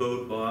open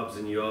boat bobs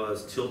and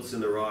yaws, tilts in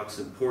the rocks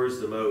and pours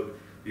them out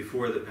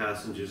before the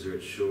passengers are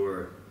at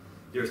shore.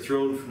 They are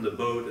thrown from the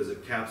boat as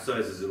it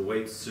capsizes in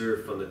white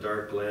surf on the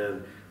dark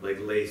land like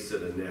lace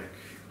at a neck.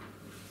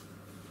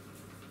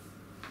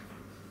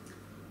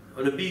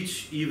 On a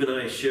beach, Eve and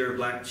I share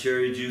black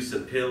cherry juice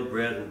and pale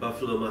bread and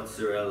buffalo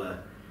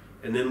mozzarella.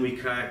 And then we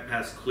kayak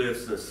past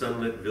cliffs and a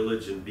sunlit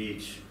village and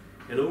beach.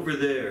 And over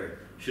there,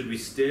 should we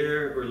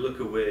stare or look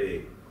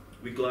away?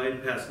 We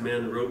glide past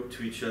men roped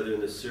to each other in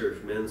the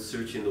surf, men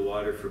searching the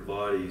water for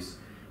bodies,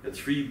 and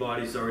 3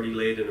 bodies already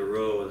laid in a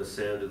row on the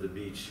sand of the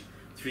beach.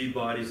 3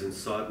 bodies in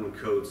sodden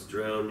coats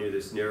drowned near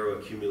this narrow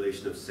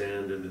accumulation of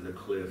sand under the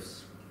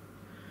cliffs.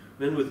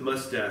 Men with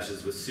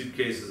mustaches, with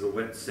suitcases of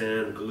wet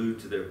sand glued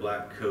to their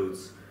black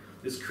coats.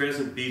 This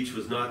crescent beach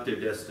was not their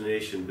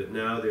destination, but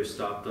now they're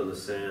stopped on the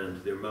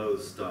sand, their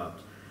mouths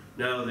stopped.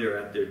 Now they're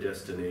at their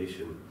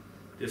destination.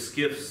 Their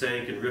skiffs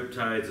sank in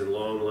riptides and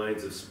long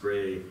lines of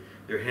spray.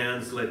 Their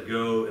hands let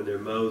go and their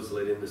mouths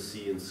let in the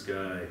sea and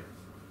sky.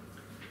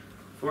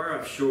 Far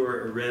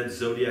offshore, a red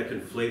Zodiac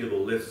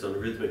inflatable lifts on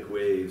rhythmic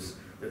waves.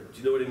 Do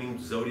you know what I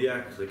mean,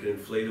 Zodiac? Like an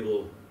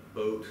inflatable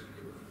boat.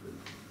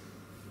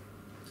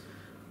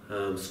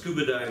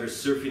 Scuba divers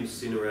surfing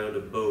seen around a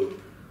boat,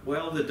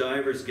 while the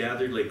divers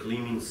gathered like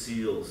gleaming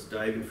seals,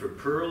 diving for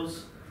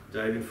pearls,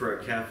 diving for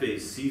our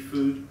cafe's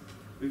seafood.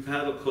 We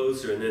paddle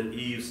closer and then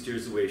Eve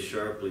steers away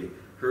sharply.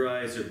 Her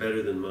eyes are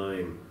better than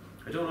mine.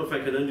 I don't know if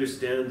I can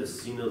understand the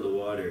scene on the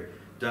water.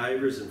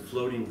 Divers and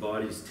floating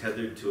bodies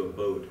tethered to a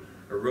boat,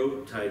 a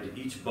rope tied to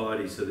each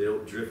body so they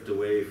don't drift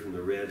away from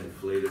the red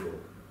inflatable.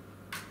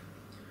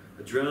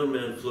 A drowned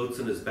man floats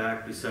on his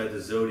back beside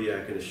the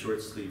Zodiac in a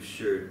short-sleeved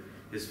shirt,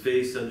 his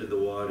face under the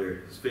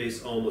water, his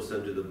face almost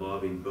under the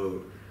bobbing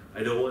boat.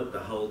 I don't want the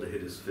hull to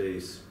hit his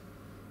face.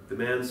 The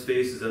man's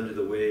face is under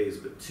the waves,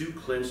 but 2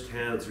 clenched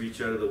hands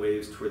reach out of the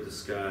waves toward the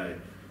sky,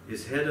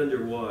 his head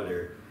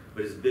underwater,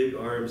 but his big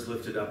arms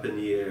lifted up in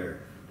the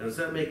air. Now, does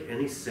that make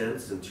any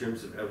sense in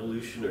terms of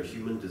evolution or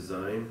human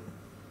design?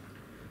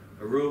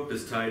 A rope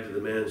is tied to the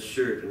man's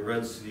shirt and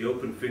runs to the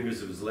open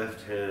fingers of his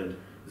left hand,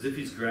 as if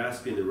he's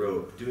grasping the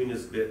rope, doing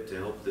his bit to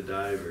help the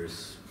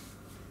divers.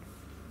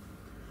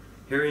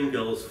 Herring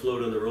gulls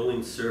float on the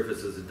rolling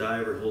surface as a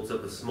diver holds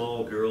up a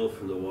small girl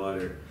from the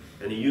water,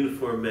 and a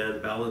uniformed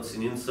man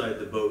balancing inside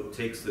the boat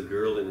takes the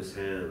girl in his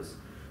hands.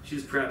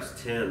 She's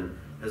perhaps 10,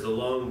 has a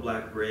long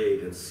black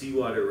braid, and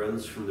seawater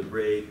runs from the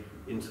braid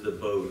into the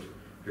boat,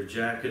 her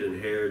jacket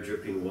and hair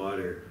dripping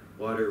water,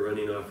 water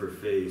running off her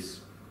face.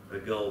 A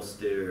gull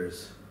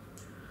stares.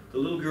 The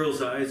little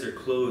girl's eyes are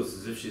closed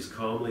as if she's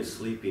calmly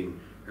sleeping,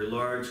 her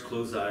large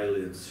closed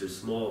eyelids, her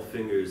small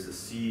fingers, the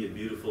sea a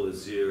beautiful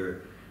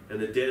azure, and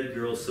the dead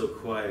girl so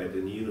quiet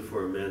in the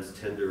uniformed man's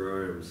tender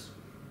arms.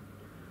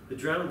 The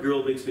drowned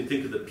girl makes me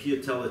think of the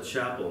Piatella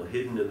Chapel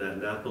hidden in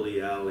that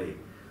Napoli alley,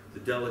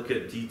 the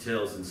delicate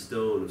details in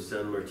stone of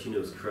San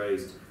Martino's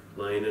Christ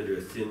lying under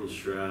a thin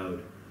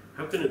shroud.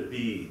 How can it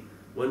be,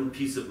 one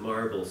piece of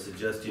marble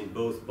suggesting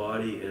both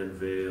body and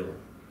veil?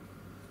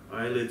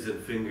 Eyelids and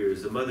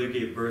fingers, a mother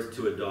gave birth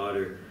to a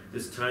daughter,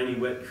 this tiny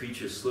wet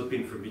creature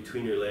slipping from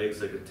between her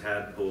legs like a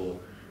tadpole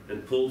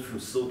and pulled from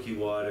silky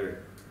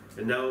water.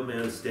 And now a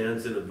man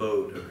stands in a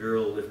boat, a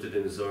girl lifted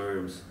in his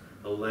arms,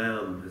 a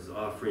lamb is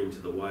offering to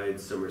the wide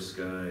summer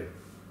sky.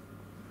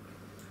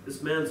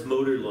 This man's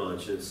motor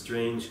launch and its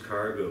strange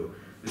cargo,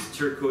 this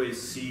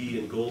turquoise sea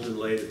and golden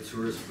light of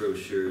tourist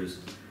brochures.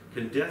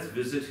 Can death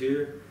visit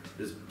here?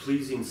 This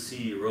pleasing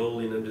sea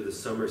rolling under the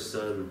summer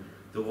sun,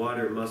 the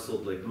water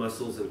muscled like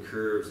muscles and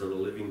curves on a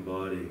living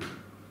body.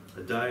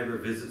 A diver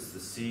visits the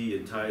sea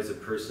and ties a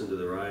person to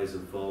the rise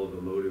and fall of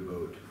a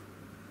motorboat.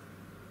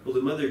 Will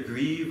the mother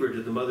grieve, or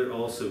did the mother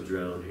also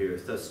drown here,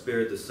 thus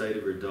spared the sight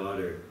of her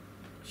daughter?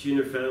 She and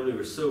her family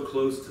were so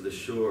close to the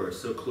shore,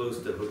 so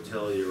close to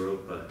Hotel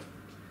Europa.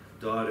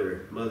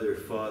 Daughter, mother,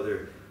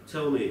 father,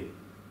 tell me,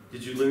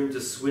 did you learn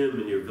to swim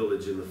in your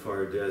village in the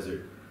far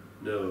desert?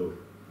 No.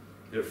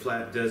 Their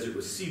flat desert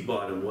was sea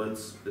bottom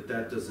once, but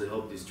that doesn't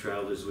help these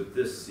travelers with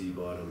this sea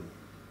bottom.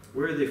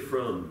 Where are they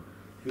from?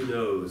 Who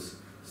knows?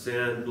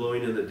 Sand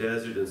blowing in the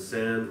desert and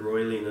sand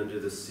roiling under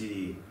the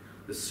sea.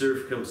 The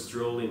surf comes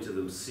strolling to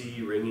them,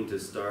 sea ringing to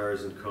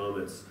stars and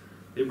comets.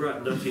 They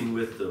brought nothing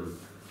with them.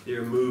 They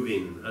are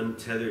moving,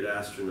 untethered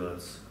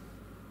astronauts.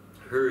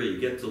 Hurry,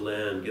 get to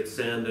land, get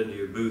sand under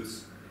your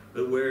boots,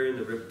 but where in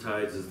the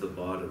riptides is the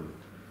bottom?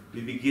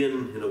 We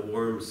begin in a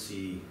warm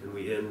sea, and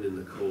we end in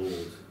the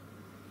cold.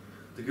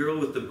 The girl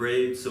with the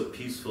braid, so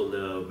peaceful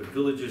now, but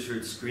villagers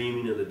heard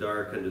screaming in the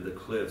dark under the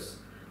cliffs.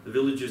 The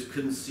villagers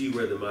couldn't see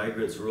where the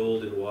migrants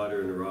rolled in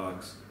water and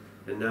rocks.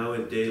 And now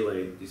in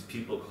daylight, these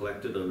people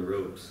collected on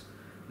ropes.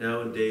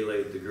 Now in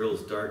daylight, the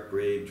girl's dark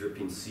braid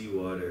dripping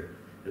seawater,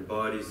 and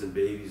bodies and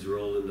babies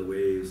roll in the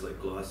waves like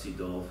glossy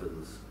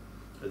dolphins.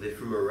 Are they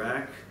from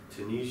Iraq,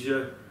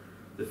 Tunisia?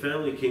 The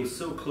family came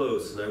so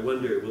close, and I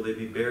wonder, will they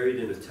be buried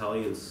in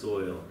Italian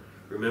soil,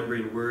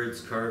 remembering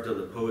words carved on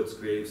the poet's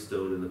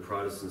gravestone in the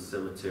Protestant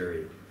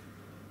cemetery?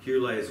 Here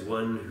lies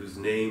one whose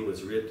name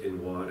was writ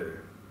in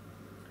water.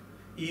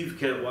 Eve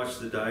can't watch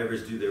the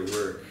divers do their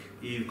work.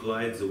 Eve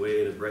glides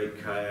away in a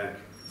bright kayak,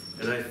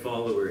 and I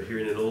follow her,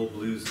 hearing an old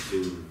blues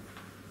tune.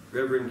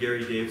 Reverend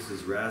Gary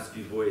Davis's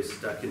raspy voice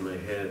stuck in my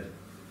head.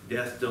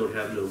 Death don't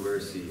have no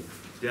mercy.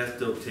 Death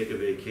don't take a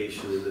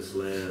vacation in this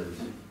land.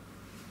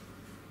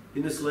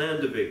 In this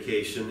land of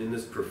vacation, in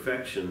this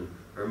perfection,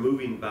 our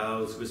moving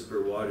boughs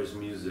whisper water's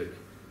music,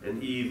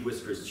 and Eve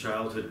whispers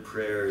childhood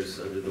prayers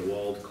under the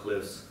walled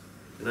cliffs,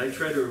 and I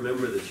try to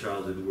remember the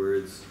childhood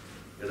words,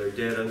 and our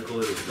dead uncle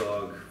and his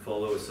dog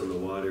follow us on the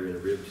water in a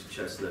ribbed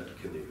chestnut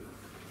canoe.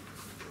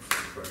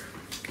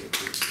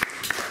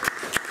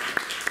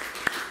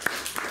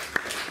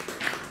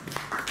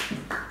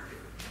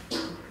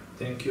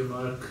 Thank you,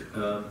 Mark.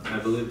 I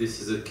believe this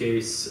is a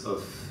case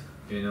of,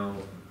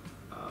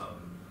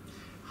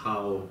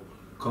 how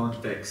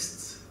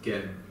context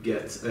can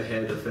get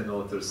ahead of an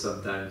author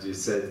sometimes. You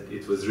said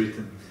it was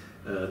written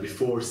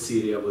before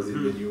Syria was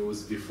in the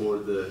news, before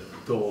the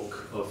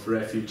talk of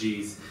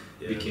refugees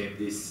became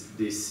this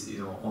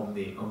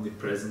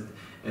omnipresent,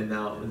 and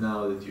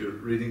now that you're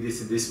reading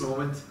this in this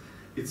moment,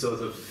 it sort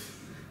of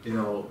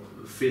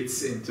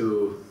fits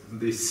into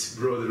this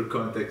broader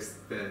context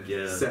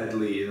and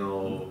sadly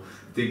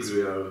things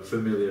we are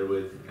familiar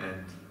with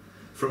and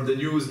from the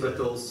news, but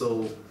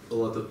also a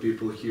lot of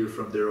people hear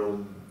from their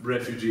own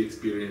refugee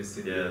experience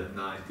in the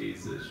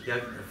 90s. Yeah,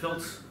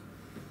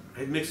 I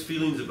had mixed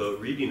feelings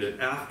about reading it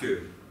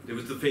after. There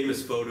was the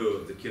famous photo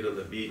of the kid on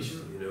the beach,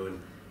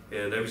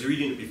 and I was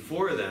reading it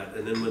before that,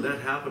 and then when that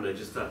happened, I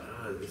just thought,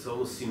 this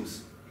almost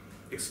seems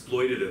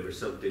exploitative or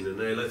something,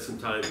 and I let some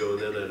time go,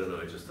 and then, I don't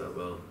know, I just thought,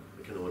 well,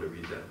 I kind of want to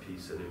read that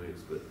piece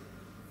anyways, but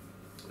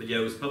yeah,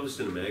 it was published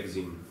in a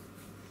magazine,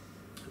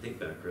 I think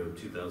back around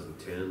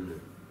 2010 or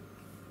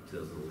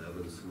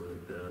 2011, something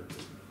like that.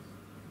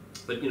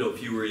 But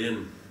if you were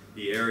in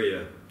the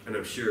area, and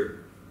I'm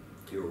sure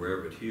you're aware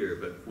of it here,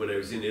 but when I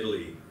was in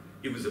Italy,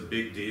 it was a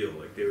big deal.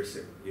 Like they were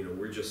saying,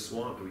 we're just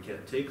swamped, we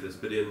can't take this.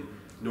 But in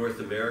North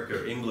America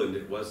or England,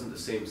 it wasn't the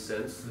same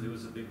sense that it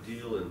was a big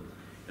deal. And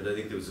I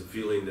think there was a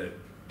feeling that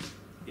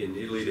in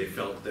Italy they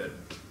felt that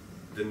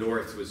the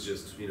North was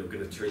just, going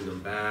to turn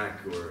them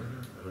back, or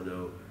I don't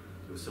know,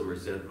 there was some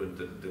resentment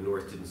that the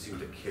North didn't seem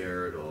to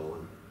care at all.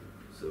 And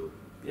so,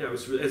 yeah, it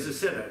was really, as I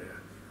said,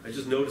 I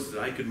just noticed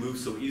that I could move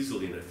so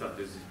easily, and I thought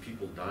there's these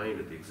people dying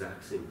at the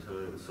exact same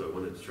time, so I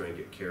wanted to try and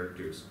get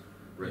characters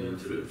right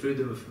into it.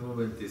 Freedom of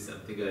movement is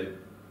something I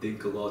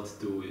think a lot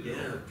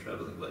to,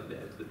 traveling like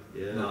that. But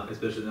now,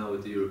 especially now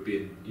with the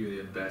European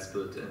Union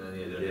passport and on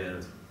the other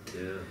hand.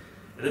 Yeah.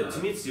 And to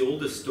me, it's the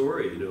oldest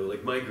story,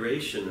 like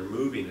migration or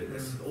moving.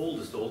 It's the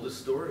oldest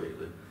story.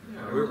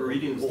 I remember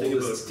reading this thing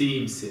about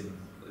themes in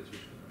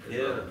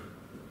literature.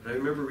 I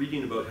remember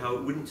reading about how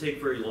it wouldn't take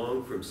very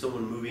long from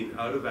someone moving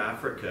out of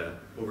Africa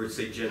over,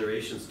 say,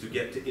 generations to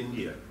get to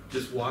India,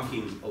 just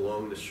walking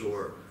along the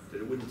shore.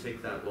 That it wouldn't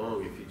take that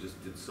long if you just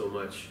did so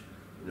much,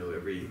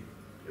 every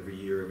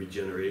year, every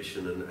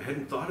generation. And I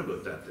hadn't thought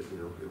about that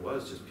it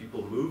was just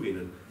people moving,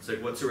 and it's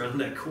like, what's around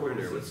that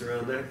corner? What's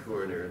around that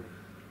corner?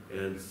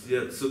 And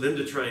so then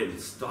to try and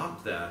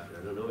stop that,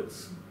 I don't know,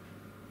 it's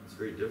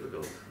very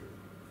difficult.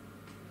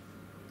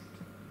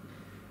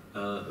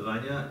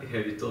 Vanya,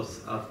 have you thought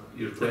of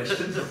your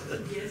question?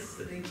 Yes,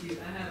 thank you.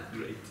 I have.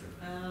 Great.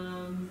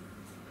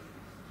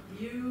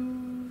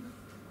 You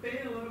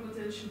pay a lot of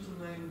attention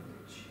to language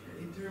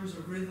in terms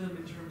of rhythm,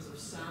 in terms of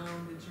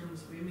sound, in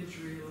terms of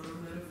imagery, a lot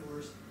of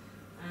metaphors.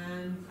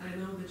 And I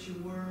know that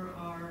you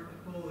are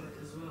a poet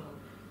as well.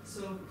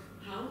 So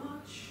how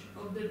much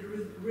of that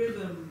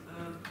rhythm,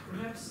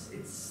 perhaps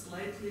it's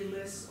slightly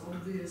less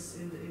obvious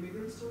in the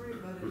immigrant story,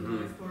 but in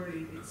Life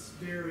Party it's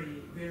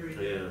very, very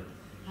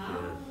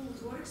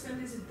to what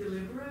extent is it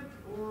deliberate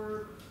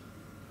or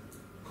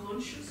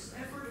conscious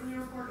effort on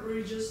your part, or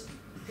you just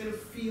kind of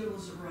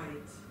feels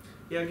right?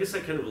 Yeah, I guess I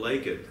kind of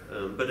like it,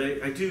 but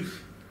I do.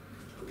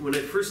 When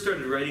I first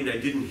started writing, I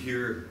didn't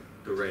hear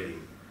the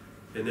writing,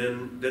 and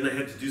then I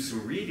had to do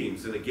some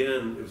readings, and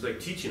again, it was like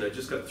teaching. I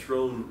just got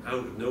thrown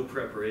out with no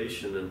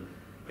preparation,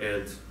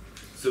 and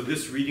so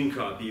this reading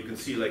copy, you can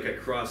see like I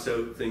cross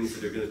out things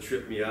that are going to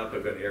trip me up.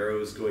 I've got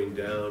arrows going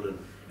down,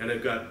 and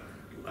I've got,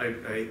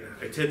 I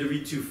tend to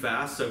read too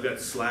fast, so I've got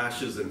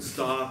slashes and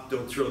stop,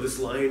 don't throw this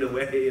line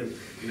away, and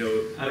you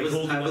know. I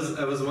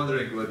was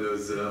wondering what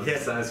those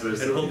signs were.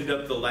 And holding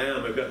up the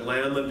lamb, I've got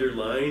lamb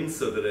underlined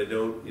so that I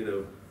don't, you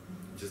know,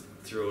 just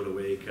throw it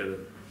away, kind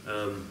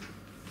of.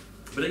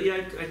 But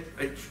yeah,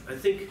 I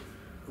think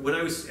when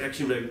I was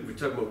actually, when we were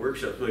talking about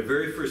workshops, my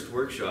very first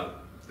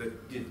workshop, the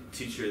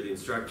teacher, the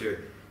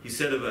instructor, he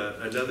said of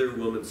another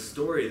woman's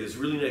story, there's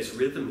really nice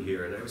rhythm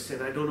here, and I was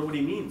saying, I don't know what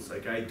he means.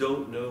 Like, I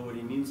don't know what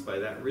he means by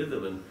that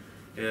rhythm,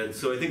 and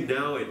so I think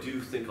now I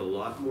do think a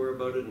lot more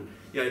about it. And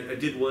yeah, I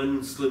did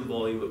one slim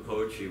volume of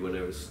poetry when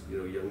I was, you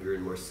know, younger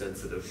and more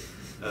sensitive,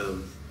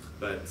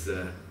 but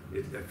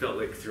I felt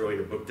like throwing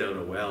a book down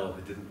a well.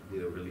 It didn't,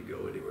 you know, really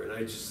go anywhere. And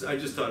I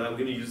just thought I'm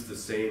going to use the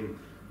same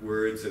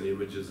words and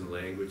images and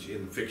language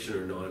in fiction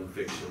or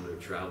non-fiction or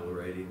travel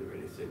writing or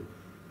anything.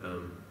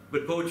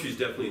 But poetry is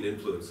definitely an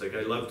influence. Like,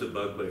 I love to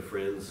bug my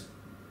friends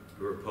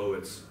who are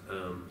poets,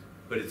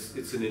 but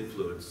it's an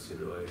influence.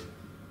 You know,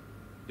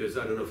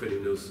 I don't know if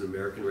anyone knows an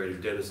American writer,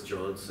 Dennis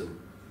Johnson,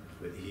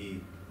 but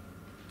he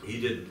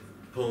did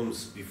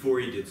poems before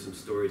he did some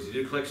stories. He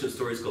did a collection of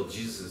stories called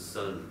Jesus'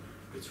 Son.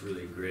 It's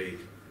really great.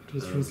 It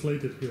was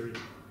translated here.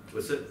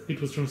 What's it? It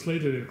was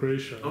translated in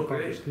Croatian. Oh,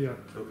 great. Yeah.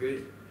 Oh,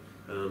 great.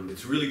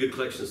 It's a really good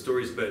collection of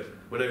stories, but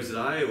when I was at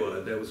Iowa,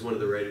 that was one of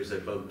the writers I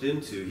bumped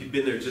into. He'd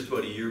been there just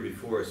about a year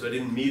before, so I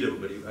didn't meet him,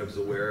 but I was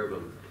aware of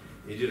him.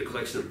 He did a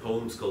collection of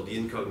poems called The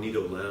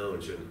Incognito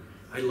Lounge, and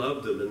I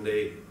loved them, and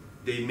they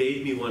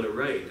made me want to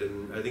write,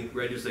 and I think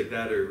writers like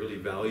that are really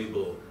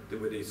valuable,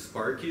 where they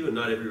spark you, and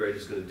not every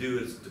writer's going to do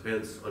it. It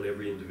depends on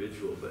every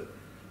individual, but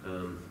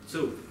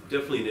so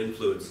definitely an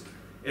influence.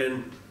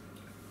 And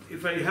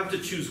if I have to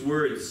choose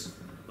words,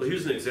 well,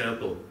 here's an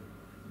example.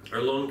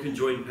 Our long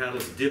conjoined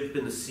paddles dip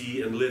in the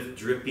sea and lift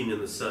dripping in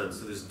the sun.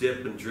 So there's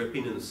dip and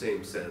dripping in the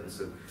same sentence.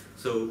 And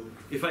so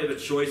if I have a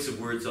choice of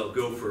words, I'll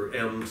go for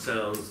M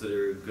sounds that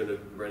are going to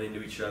run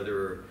into each other,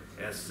 or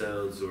S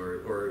sounds,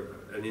 or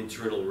an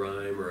internal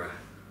rhyme, or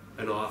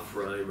an off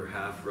rhyme, or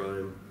half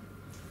rhyme.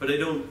 But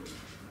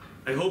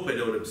I hope I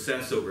don't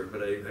obsess over it,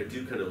 but I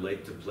do kind of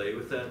like to play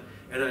with that.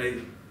 And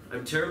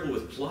I'm terrible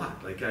with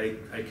plot. Like, I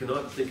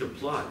cannot think of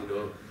plot, you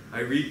know. I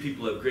read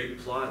people have great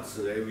plots,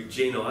 and I read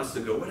Jane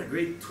Austen and go, what a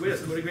great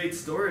twist, what a great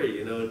story,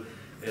 you know.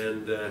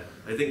 And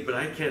I think, but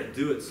I can't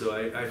do it, so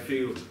I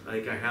feel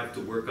like I have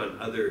to work on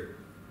other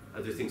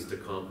things to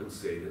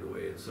compensate in a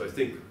way. And so I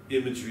think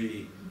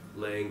imagery,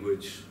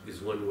 language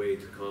is one way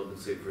to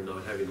compensate for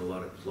not having a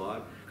lot of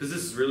plot. Because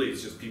this is really,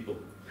 it's just people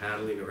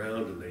paddling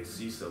around and they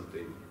see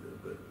something, you know,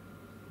 but,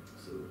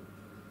 so,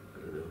 I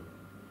don't know.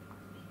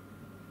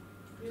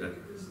 Yeah,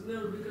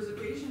 because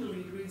occasionally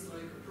it reads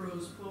like a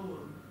prose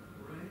poem,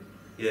 right?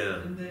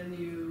 Yeah. And then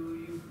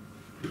you,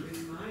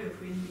 in my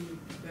opinion, you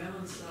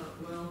balance out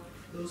well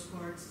those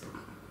parts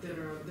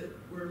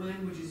where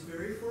language is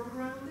very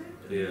foregrounded,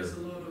 and Yeah. there's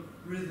a lot of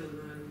rhythm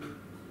and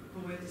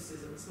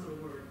poeticism. It's not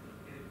a word.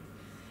 Okay.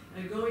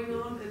 And going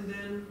on, and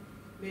then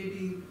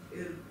maybe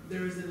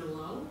there is an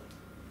lull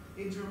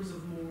in terms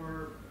of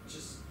more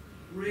just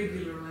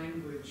regular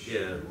language.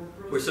 Yeah. More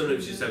prose Or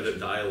sometimes you just have language.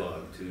 a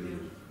dialogue too.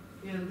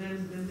 Yeah, and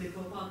then they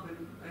pop up,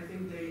 and I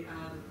think they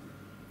add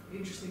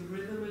interesting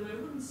rhythm, and I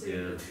wouldn't say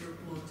Yeah. that your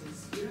plot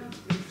is, you have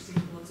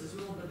interesting plots as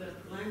well, but that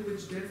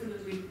language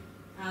definitely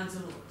adds a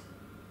lot.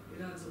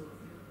 It adds a lot,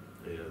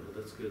 yeah. Yeah, well,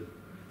 that's good.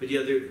 But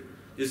yeah,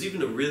 there's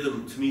even a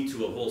rhythm to me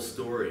to a whole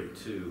story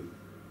too.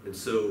 And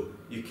so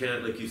you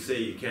can't, like you say,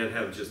 you can't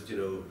have just, you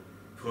know,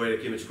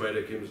 poetic image,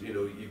 you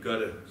know, you've got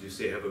to, as you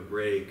say, have a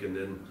break, and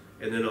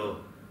then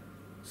I'll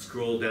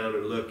scroll down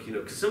and look, you know,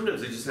 because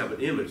sometimes I just have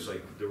an image,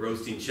 like the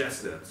roasting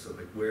chestnuts, so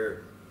like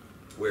where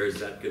is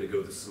that going to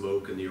go, the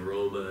smoke and the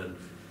aroma,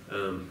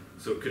 and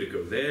so could it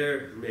go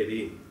there,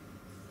 maybe,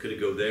 could it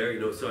go there, you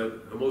know,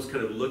 so I'm always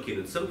kind of looking,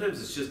 and sometimes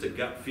it's just a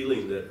gut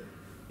feeling that,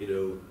 you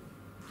know,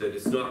 that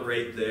it's not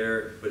right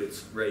there, but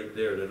it's right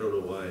there, and I don't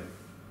know why.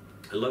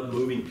 I love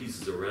moving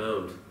pieces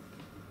around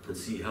and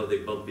see how they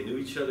bump into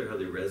each other, how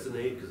they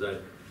resonate, because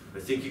I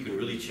think you can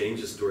really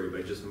change a story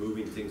by just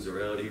moving things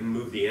around, even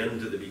move the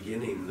end to the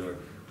beginning,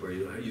 or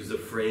you know, I use a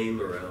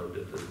frame around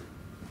it. And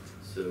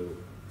so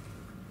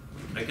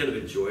I kind of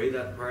enjoy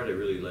that part. I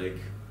really like,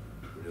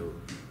 you know,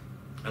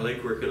 I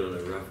like working on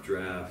a rough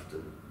draft,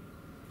 and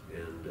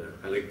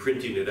I like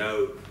printing it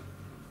out.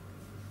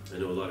 I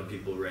know a lot of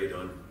people write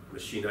on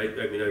machine. I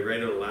mean, I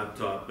write on a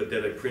laptop, but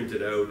then I print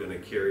it out and I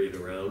carry it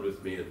around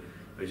with me, and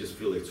I just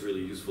feel it's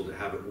really useful to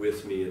have it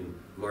with me and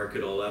mark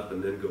it all up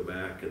and then go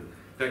back. And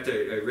in fact,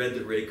 I read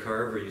that Ray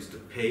Carver used to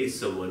pay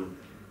someone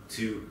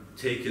to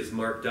take his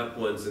marked up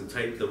ones and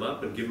type them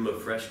up and give him a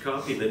fresh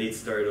copy, and then he'd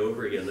start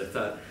over again. I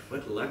thought,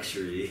 what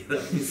luxury.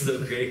 That would be so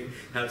great,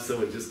 have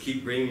someone just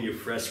keep bringing you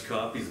fresh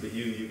copies, but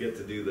you get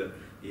to do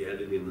the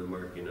editing and the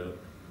marking up.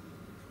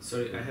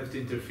 Sorry, I have to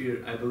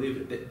interfere. I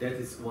believe that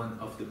is one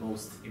of the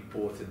most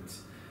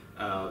important,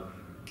 how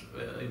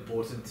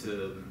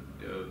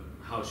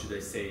should I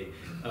say,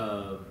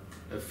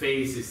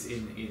 phases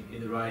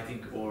in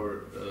writing,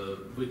 or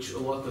which a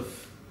lot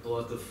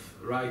of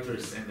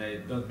writers, and I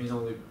don't mean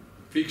only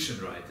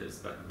fiction writers,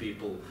 but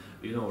people,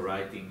 you know,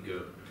 writing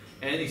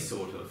any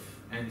sort of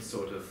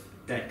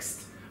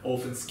text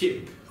often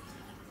skip,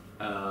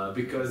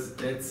 because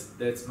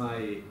that's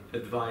my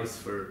advice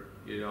for,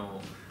 you know,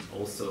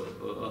 also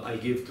I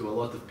give to a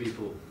lot of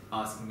people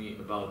asking me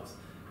about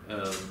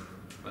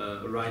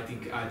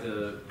writing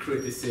either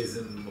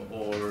criticism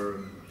or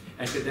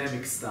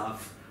academic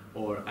stuff,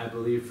 or I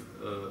believe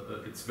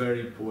it's very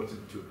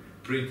important to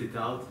print it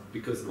out,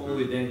 because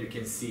only then you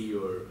can see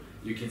your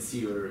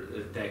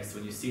text.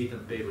 When you see it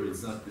on paper,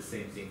 it's not the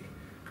same thing,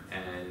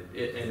 and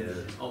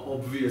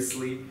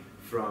obviously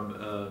from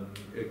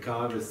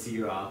Carver's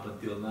era up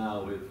until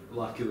now, we've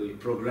luckily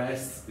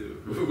progressed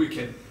to we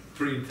can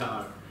print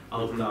out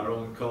our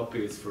own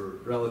copies for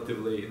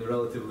relatively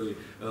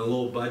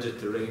low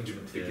budget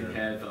arrangement. We can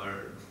have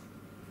our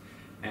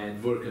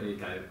and work on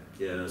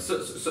it.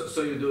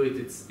 So you do it.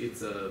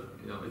 It's a,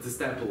 you know, it's a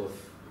staple of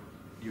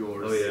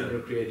yours in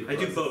your creative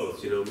process. I do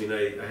both. You know, I mean,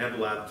 I have a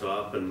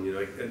laptop, and you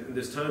know, and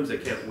there's times I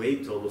can't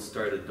wait to almost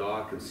start a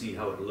doc and see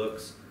how it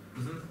looks.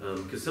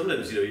 Because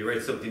sometimes, you know, you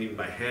write something even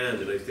by hand,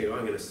 and I think, oh,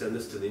 I'm going to send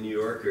this to the New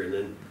Yorker, and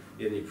then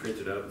you print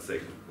it out. It's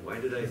like, why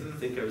did I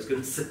think I was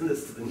going to send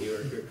this to the New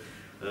Yorker?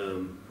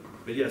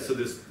 But yeah, so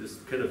this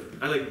kind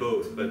of, I like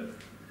both, but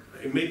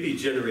it may be a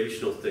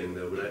generational thing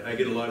though. But I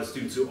get a lot of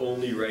students who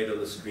only write on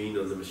the screen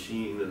on the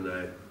machine, and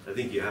I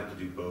think you have to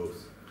do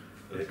both.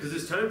 Because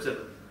there's times that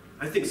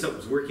I think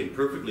something's working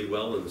perfectly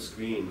well on the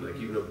screen, like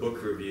even a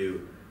book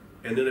review,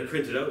 and then I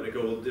print it out and I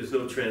go, well, there's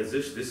no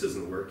transition, this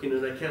isn't working,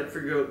 and I can't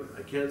figure out,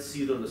 I can't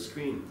see it on the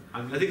screen.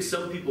 I think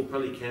some people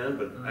probably can,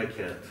 but I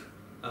can't.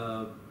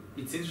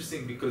 It's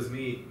interesting because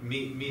me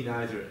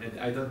neither, and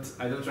I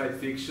don't write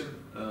fiction.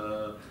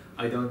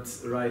 I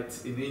don't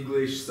write in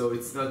English, so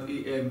it's not.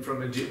 I'm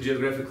from a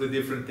geographically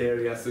different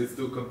area, so it's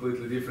two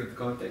completely different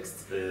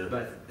contexts. Yeah.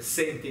 But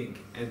same thing,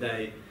 and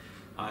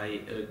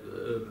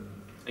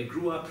I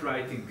grew up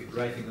writing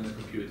on a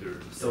computer,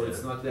 so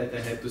it's not that I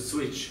had to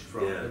switch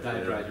from a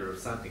typewriter or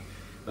something,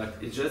 but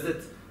it's just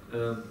that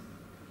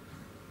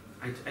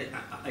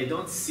I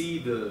don't see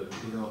the,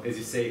 you know, as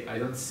you say, I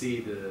don't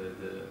see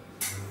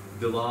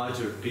the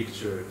larger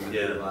picture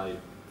until I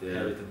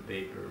have it on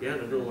paper. Yeah, I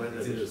don't know why that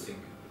is. Interesting.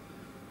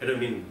 And I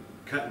mean,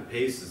 cut and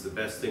paste is the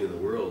best thing in the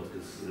world,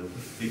 because, you know,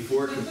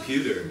 before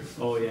computer,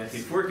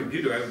 before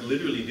computer, I would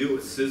literally do it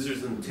with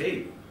scissors and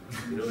tape.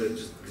 You know,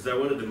 just because I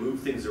wanted to move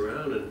things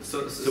around, and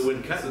so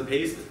when cut and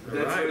paste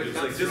arrived, it's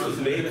like this was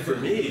made for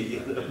me. You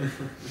know?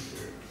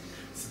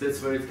 So that's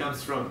where it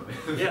comes from.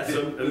 Yeah,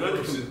 so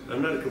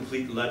I'm not a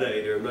complete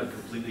Luddite, or I'm not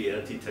completely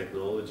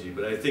anti-technology,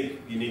 but I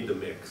think you need the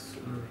mix.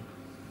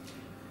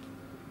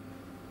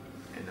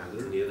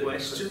 Another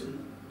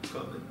question?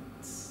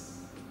 Comments?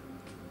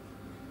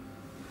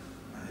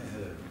 I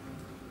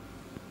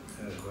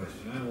had a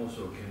question. I'm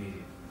also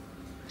Canadian,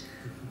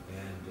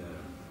 and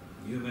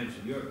you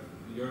mentioned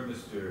you're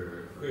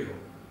Mr. Kreho.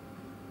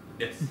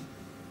 Yes.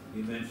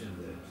 You mentioned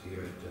that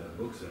here at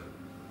Booksa,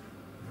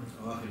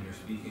 often you're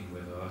speaking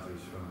with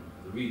authors from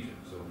the region,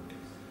 so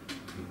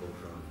people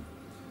from,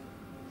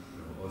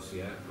 you know,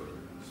 Osijek or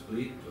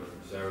Split or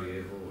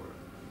Sarajevo or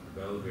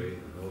Belgrade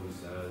or Novi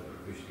Sad or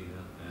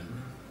Pristina, and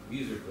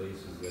these are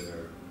places that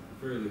are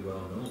fairly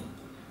well known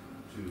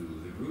to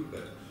the group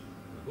at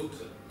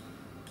Booksa.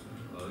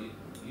 Well,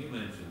 you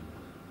mentioned,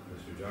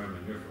 Mr.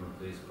 Jarman, you're from a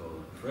place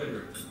called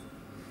Fredericton,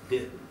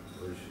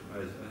 which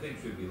I think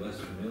should be less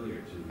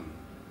familiar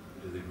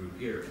to the group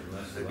here,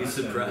 unless I'd be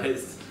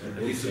surprised. I'd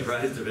be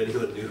surprised if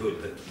anyone knew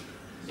of it.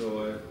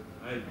 So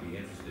I'd be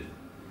interested,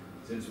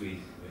 since we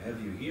have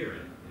you here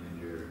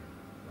and you're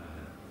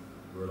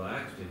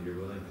relaxed and you're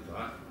willing to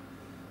talk,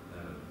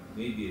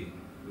 maybe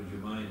would you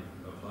mind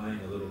applying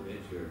a little bit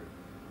your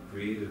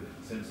creative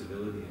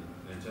sensibility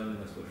and telling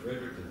us what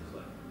Fredericton is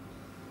like?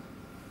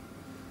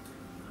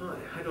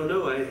 I don't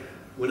know.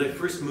 When I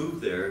first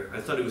moved there,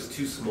 I thought it was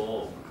too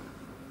small.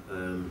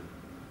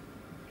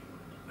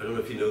 I don't know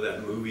if you know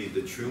that movie,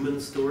 The Truman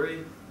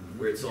Story,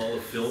 where it's all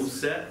a film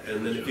set,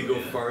 and then if you go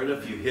far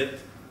enough, you hit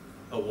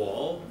a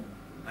wall.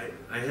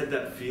 I had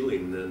that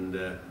feeling, and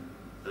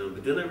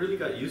but then I really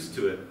got used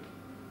to it.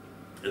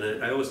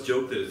 And I always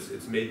joke that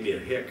it's made me a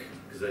hick,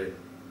 because I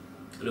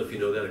don't know if you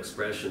know that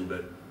expression,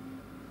 but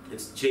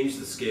it's changed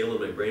the scale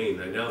in my brain.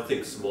 I now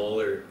think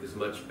smaller is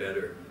much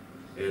better.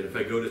 And if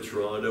I go to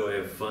Toronto, I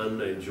have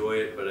fun, I enjoy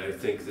it, but I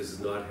think this is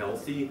not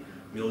healthy.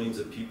 Millions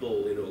of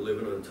people, you know,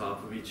 living on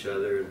top of each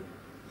other.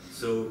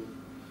 So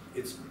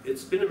it's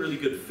been a really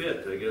good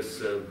fit, I guess.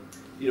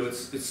 You know,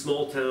 it's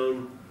small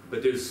town,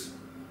 but there's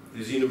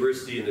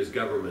university and there's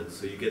government,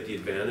 so you get the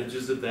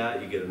advantages of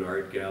that. You get an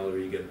art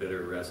gallery, you get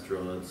better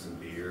restaurants and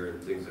beer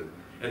and things. And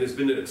there's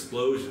been an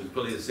explosion. It's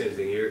probably the same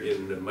thing here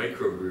in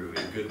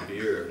microbrewery, good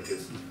beer.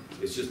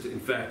 It's just, in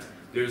fact,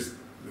 there's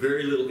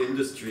very little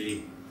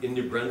industry in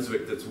New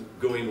Brunswick that's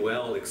going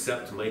well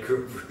except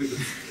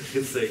microbrews.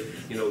 It's like,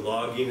 you know,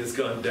 logging has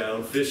gone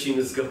down, fishing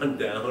has gone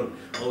down,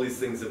 all these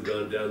things have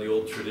gone down, the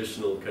old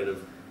traditional kind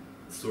of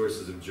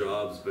sources of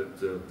jobs, but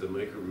the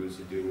microbrews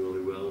are doing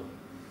really well.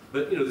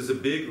 But you know, there's a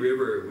big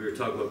river. We were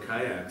talking about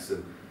kayaks,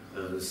 and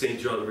the St.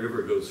 John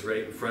River goes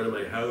right in front of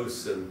my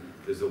house, and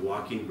there's a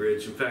walking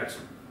bridge. In fact,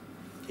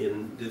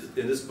 in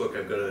this book,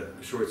 I've got a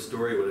short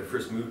story. When I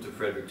first moved to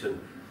Fredericton,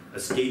 a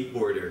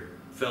skateboarder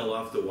fell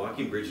off the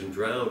walking bridge and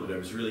drowned, and I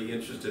was really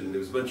interested, and there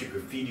was a bunch of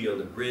graffiti on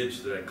the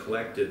bridge that I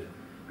collected.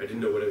 I didn't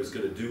know what I was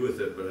going to do with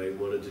it, but I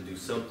wanted to do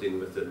something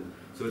with it.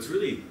 So it's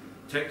really,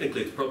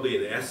 technically, it's probably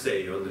an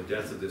essay on the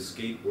death of this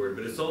skateboard,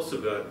 but it's also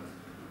got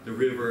the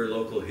river,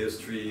 local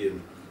history,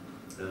 and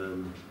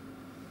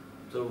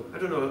so I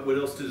don't know what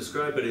else to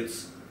describe, but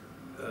it's,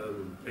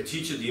 I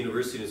teach at the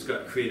university and it's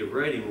got creative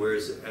writing,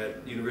 whereas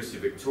at the University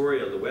of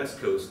Victoria on the West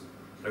Coast,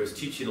 I was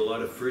teaching a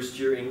lot of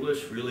first-year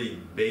English, really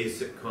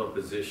basic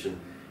composition,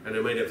 and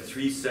I might have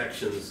 3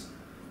 sections,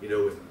 you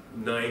know, with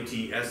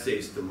 90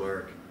 essays to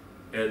mark,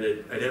 and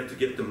I'd have to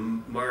get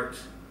them marked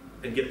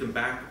and get them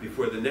back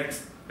before the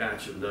next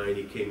batch of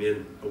 90 came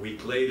in a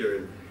week later,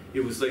 and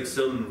it was like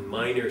some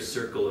minor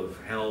circle of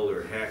hell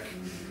or heck,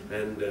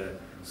 and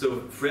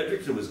so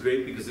Fredericton was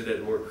great because it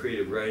had more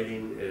creative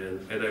writing,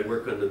 and I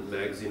work on the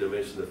magazine. I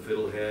mentioned the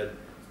Fiddlehead.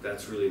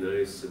 That's really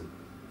nice.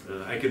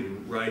 And I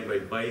can ride my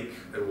bike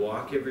and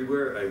walk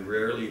everywhere. I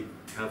rarely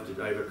have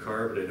to. I have a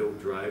car, but I don't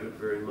drive it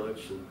very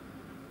much. And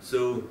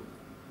so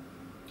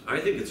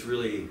I think it's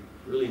really,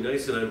 really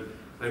nice. And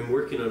I'm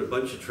working on a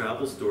bunch of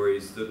travel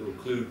stories that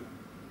include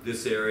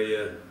this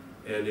area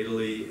and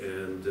Italy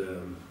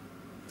and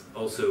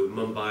also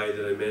Mumbai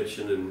that I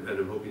mentioned, and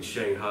I'm hoping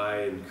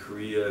Shanghai and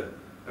Korea.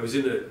 I was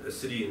in a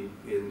city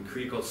in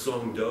Korea called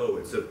Songdo.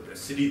 It's a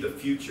city of the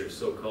future,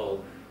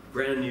 so-called,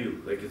 brand new.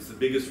 Like, it's the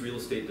biggest real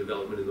estate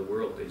development in the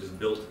world. They just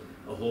built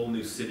a whole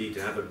new city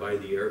to have it by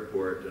the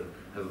airport and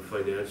have a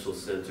financial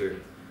center.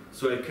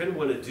 So I kind of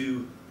want to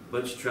do a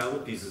bunch of travel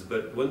pieces,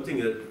 but one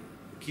thing that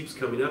keeps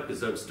coming up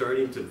is I'm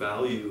starting to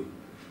value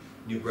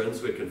New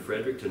Brunswick and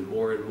Fredericton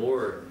more and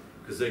more,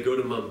 because I go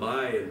to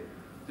Mumbai and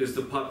there's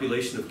the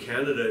population of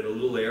Canada in a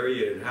little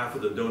area and half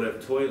of them don't have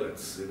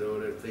toilets, you know,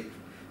 and I think,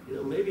 you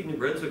know, maybe New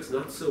Brunswick's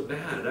not so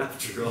bad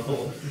after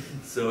all.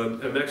 So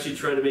I'm actually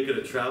trying to make it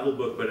a travel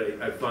book,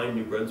 but I find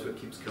New Brunswick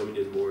keeps coming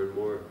in more and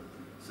more.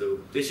 So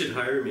they should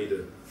hire me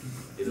to,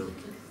 you know,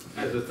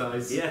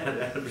 advertise. Yeah,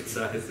 to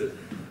advertise it.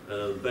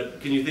 But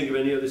can you think of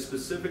any other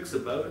specifics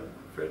about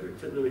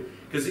Fredericton? I mean,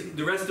 because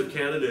the rest of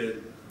Canada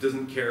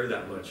doesn't care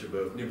that much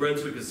about. New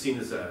Brunswick is seen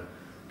as a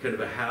kind of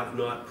a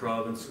have-not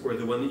province, or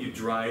the one that you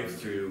drive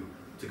through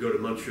to go to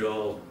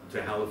Montreal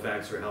to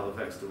Halifax, or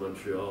Halifax to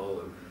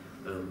Montreal. And,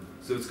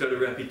 so it's got a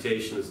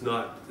reputation. It's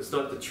not the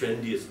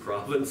trendiest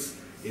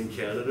province in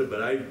Canada, but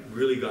I've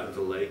really gotten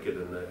to like it,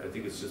 and I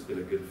think it's just been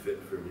a good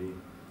fit for me.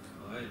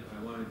 Well,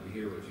 I wanted to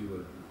hear what you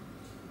would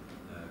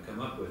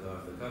come up with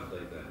off the cuff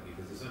like that,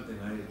 because it's something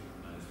I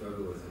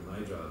struggle with in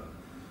my job.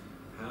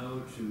 How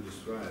to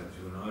describe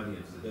to an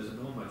audience that doesn't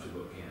know much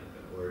about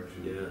Canada, or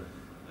to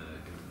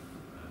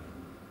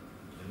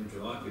an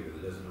interlocutor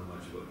that doesn't know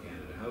much about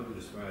Canada, how to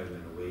describe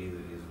in a way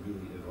that is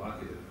really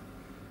evocative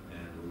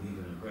and will leave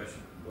an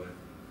impression.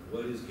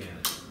 What is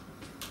Canada?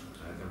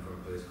 I come from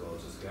a place called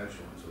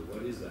Saskatchewan, so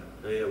what is that?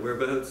 Oh yeah,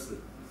 whereabouts?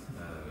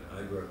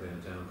 I grew up in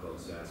a town called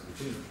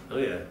Saskatoon. Oh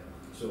yeah.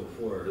 So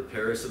for the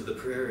Paris of the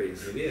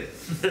prairies. It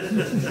is.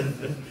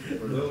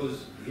 For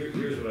those,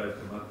 here's what I've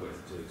come up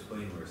with to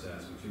explain where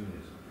Saskatoon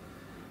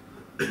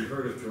is. You've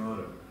heard of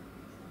Toronto.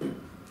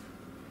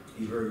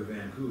 You've heard of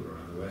Vancouver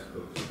on the west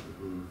coast.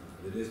 Mm-hmm.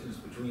 The distance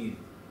between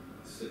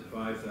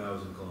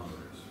 5,000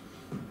 kilometers.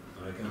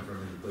 I come from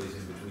a place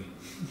in between.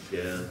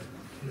 Yeah,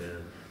 yeah.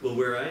 Well,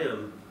 where I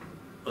am,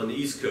 on the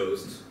East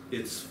Coast,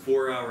 it's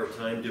 4-hour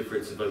time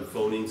difference if I'm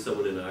phoning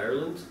someone in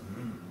Ireland,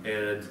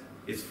 and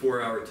it's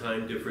 4-hour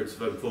time difference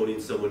if I'm phoning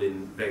someone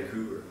in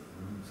Vancouver.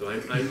 So I'm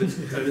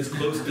as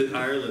close to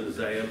Ireland as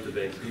I am to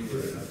Vancouver.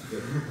 That's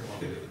good.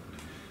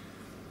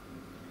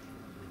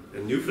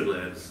 And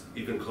Newfoundland's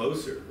even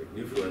closer. Like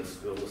Newfoundland's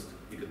almost,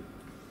 you could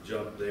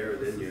jump there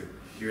and then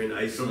you're in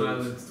Iceland. From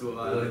island to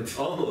island.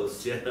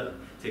 Almost, yeah.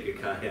 Take a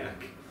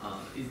kayak.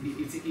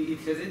 It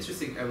has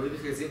interesting, I believe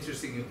it has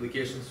interesting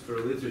implications for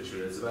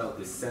literature as well,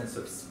 this sense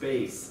of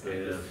space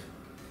and,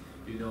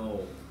 you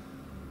know,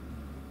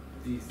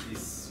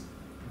 these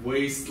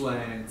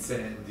wastelands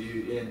and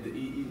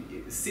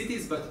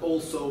cities, but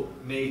also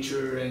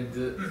nature and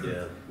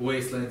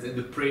wastelands and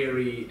the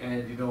prairie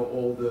and, you know,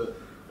 all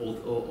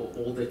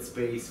that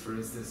space. For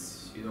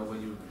instance, you know,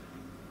 when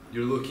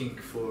you're looking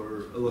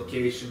for a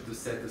location to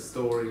set a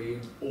story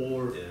in,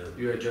 or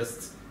you are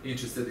just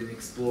interested in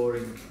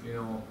exploring, you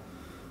know,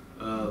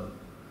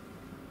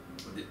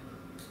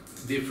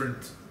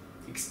 different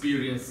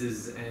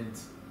experiences and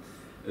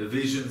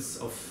visions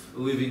of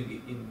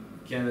living in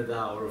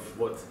Canada, or of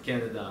what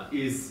Canada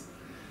is.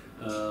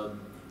 I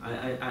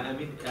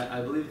mean,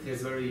 I believe it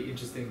has very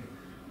interesting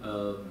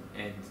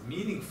and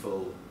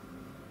meaningful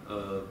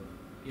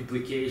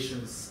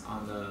implications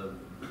on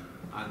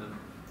a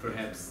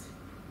perhaps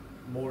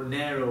more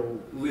narrow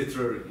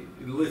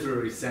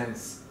literary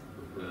sense,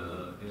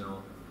 you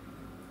know.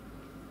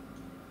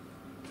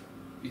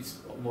 it's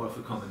more of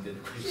a comment than a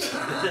question.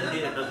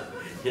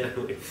 Yeah.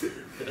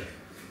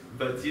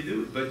 But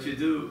you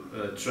do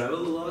travel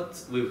a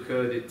lot. We've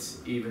heard it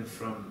even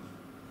from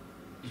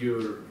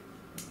your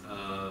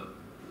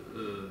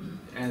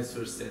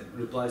answers and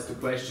replies to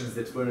questions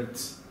that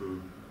weren't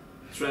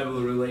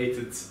travel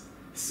related.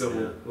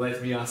 So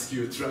let me ask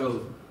you a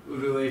travel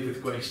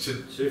related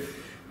question. Sure.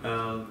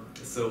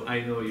 So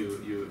I know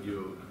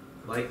you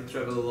like to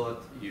travel a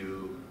lot.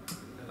 You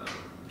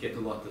get a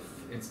lot of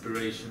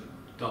inspiration,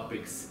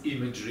 topics,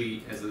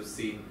 imagery, as I've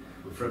seen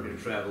from your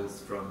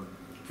travels from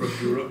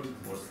Europe,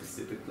 more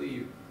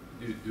specifically.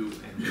 You do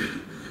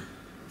and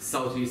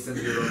Southeastern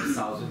Europe,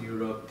 Southern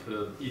Europe,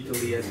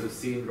 Italy, as we've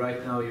seen.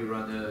 Right now you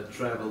run a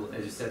travel,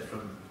 as you said,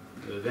 from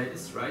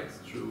Venice, right?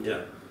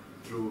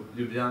 Through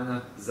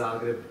Ljubljana,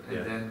 Zagreb,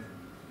 and then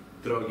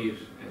Trogir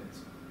and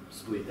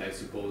Split, I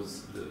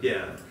suppose.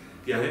 I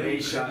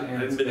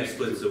haven't been to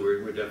Split, so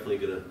we're definitely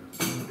going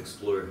to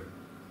explore.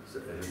 So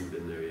I haven't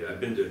been there yet.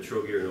 I've been to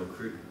Trogir and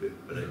Okrug,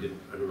 but I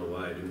don't know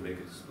why I didn't make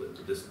it to Split.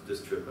 But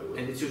this trip I will.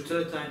 And it's your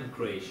third time in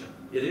Croatia.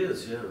 It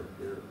is, yeah.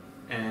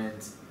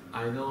 And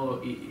I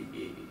know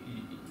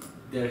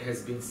there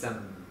has been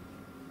some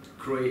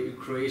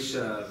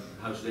Croatia,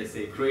 how should I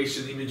say,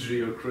 Croatian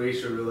imagery or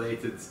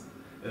Croatia-related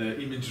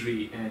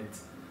imagery and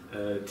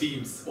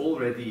themes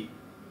already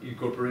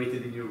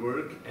incorporated in your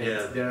work.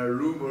 And there are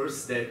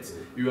rumors that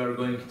you are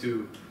going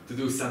to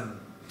do some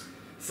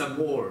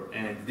more.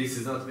 And this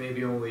is not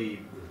maybe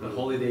only a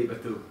holiday,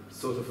 but a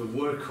sort of a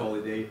work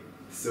holiday.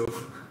 So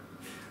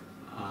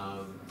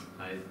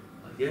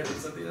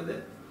something like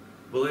that.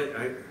 Well,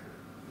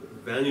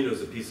 Vanya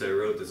knows a piece I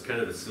wrote that's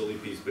kind of a silly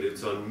piece, but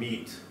it's on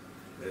meat.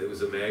 It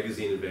was a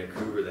magazine in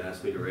Vancouver that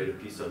asked me to write a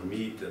piece on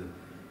meat,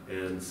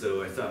 and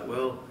so I thought,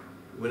 well,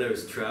 when I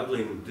was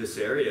traveling this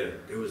area,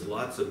 there was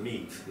lots of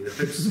meat,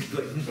 just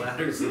like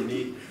platters of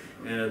meat,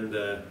 and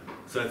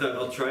so I thought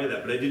I'll try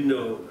that, but I didn't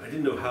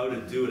know how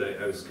to do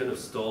it. I was kind of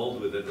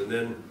stalled with it, and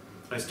then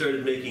I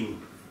started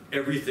making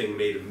everything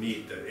made of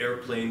meat. The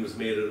airplane was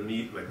made out of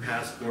meat, my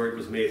passport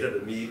was made out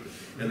of meat,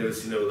 and there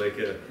was, like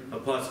a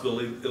possible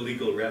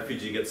illegal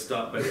refugee gets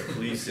stopped by the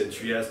police in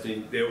Trieste,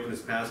 and they open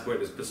his passport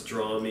and it's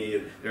pastrami,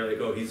 and they're like,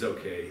 oh, he's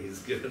okay, he's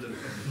good. And,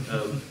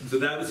 so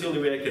that was the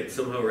only way I could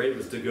somehow write,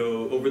 was to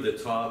go over the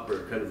top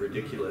or kind of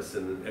ridiculous,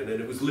 and then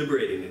it was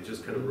liberating. It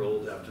just kind of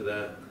rolled after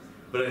that.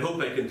 But I hope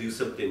I can do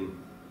something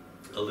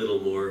a little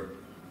more,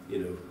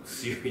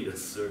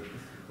 serious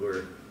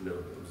or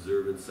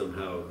observant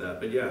somehow of that.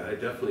 But yeah, I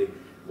definitely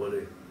want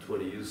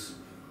to use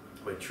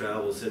my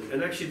travels.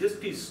 And actually this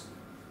piece,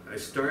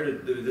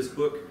 this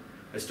book,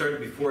 I started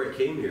before I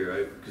came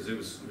here, because it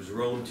was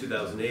Rome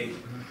 2008,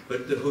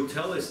 but the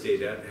hotel I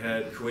stayed at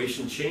had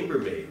Croatian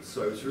chambermaids,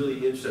 so I was really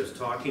interested. I was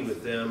talking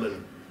with them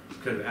and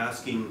kind of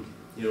asking,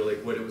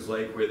 like what it was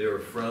like, where they were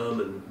from,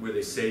 and were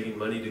they saving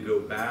money to go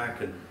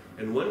back,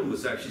 and one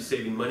was actually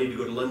saving money to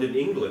go to London,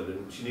 England,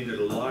 and she needed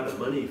a lot of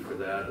money for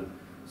that, and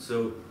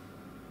so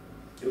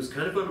it was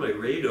kind of on my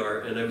radar,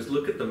 and I was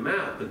look at the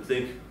map and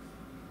think,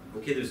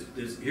 okay,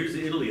 here's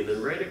Italy, and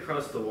then right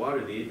across the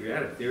water, the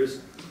Adriatic, there's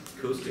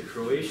the coast of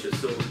Croatia.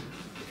 So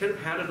I kind of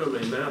had it on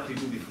my map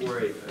even before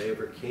I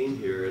ever came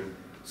here. And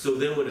so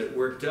then when it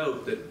worked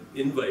out that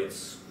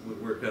invites would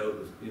work out,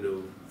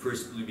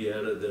 first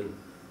Ljubljana,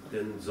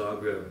 then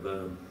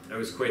Zagreb, I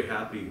was quite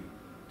happy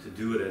to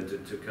do it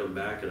and to come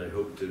back, and I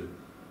hope to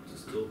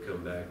still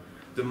come back.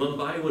 The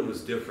Mumbai one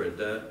was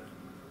different.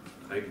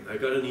 I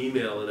got an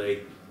email, and I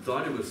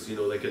thought it was,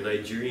 like a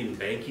Nigerian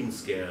banking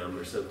scam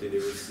or something.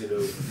 It was,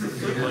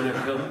 you want to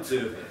come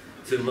to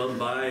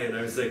Mumbai, and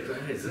I was like,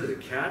 is there a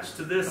catch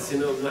to this?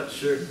 I'm not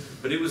sure.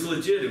 But it was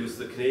legit. It was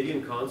the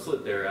Canadian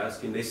consulate there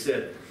asking. They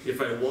said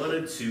if I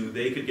wanted to,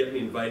 they could get me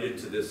invited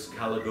to this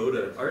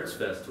Kalagoda Arts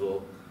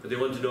Festival, but they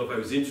wanted to know if I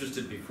was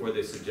interested before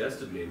they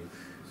suggested me.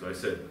 So I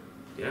said,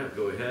 yeah,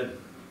 go ahead.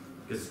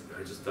 Because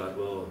I just thought,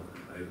 well,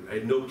 I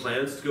had no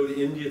plans to go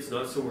to India. It's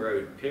not somewhere I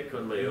would pick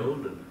on my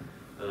own.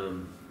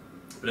 And,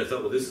 but I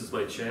thought, well, this is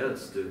my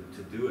chance to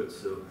do it.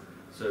 So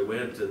I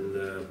went,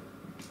 and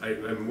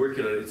I'm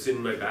working on it. It's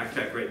in my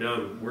backpack right now.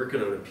 I'm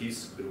working on a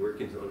piece. I've been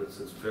working on it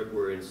since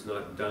February, and it's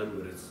not done,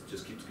 but it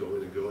just keeps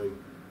going and going.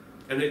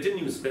 And I didn't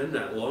even spend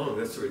that long.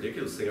 That's the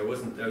ridiculous thing. I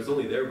was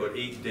only there about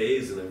 8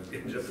 days, and I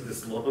ended up with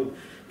this long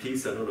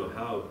piece. I don't know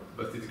how.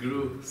 But it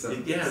grew.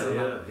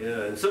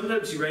 Yeah. And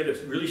sometimes you write a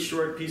really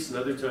short piece, and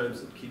other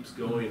times it keeps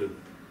going. And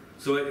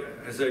so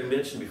as I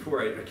mentioned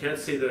before, I can't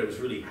say that I was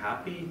really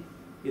happy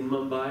in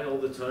Mumbai all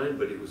the time,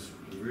 but it was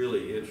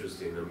really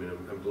interesting. I mean,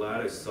 I'm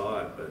glad I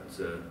saw it, but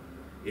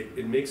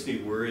it makes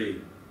me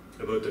worry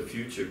about the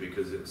future,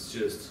 because it's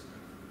just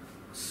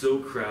so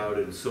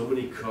crowded, so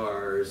many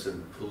cars,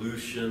 and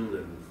pollution,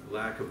 and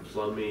lack of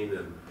plumbing,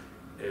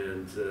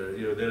 and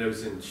then I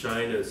was in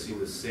China seeing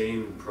the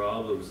same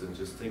problems, and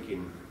just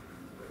thinking,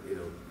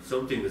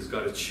 something has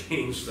got to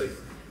change. Like,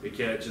 we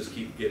can't just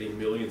keep getting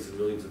millions and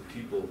millions of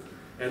people.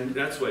 And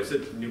that's why I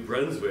said New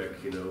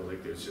Brunswick,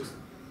 like there's just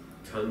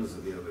tons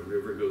of, the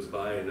river goes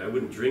by, and I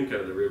wouldn't drink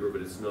out of the river,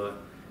 but it's not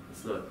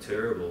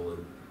terrible,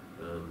 and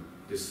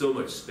there's so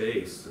much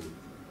space, and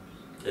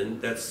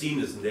And that's seen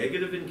as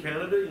negative in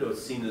Canada. You know,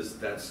 it's seen as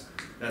that's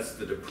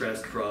the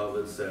depressed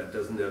province that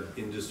doesn't have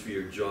industry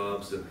or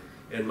jobs.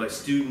 And my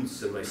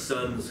students and my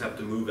sons have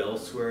to move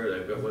elsewhere.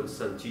 I've got one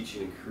son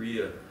teaching in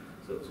Korea,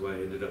 so that's why I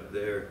ended up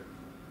there.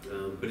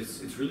 But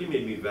it's really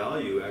made me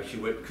value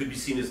actually what could be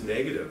seen as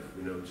negative.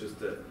 You know, just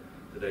that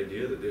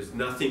idea that there's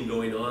nothing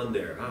going on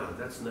there. Ah,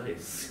 that's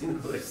nice. You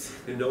know, like,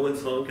 and no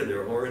one's honking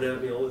their horn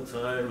at me all the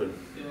time. And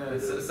yeah,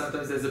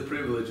 sometimes there's a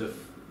privilege of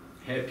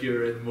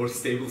happier and more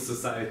stable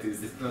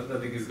societies. It's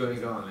nothing is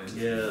going on. And,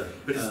 yeah,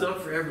 but it's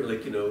not for everyone.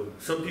 Like, you know,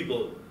 some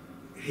people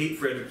hate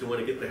Fredericton,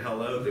 want to get the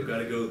hell out. They've got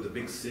to go to the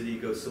big city,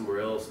 go somewhere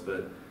else.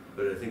 But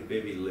I think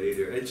maybe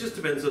later. It just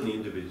depends on the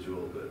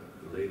individual. But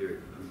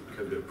later, you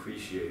come to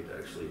appreciate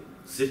actually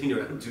sitting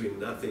around doing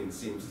nothing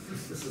seems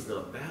this is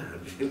not bad.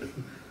 You know?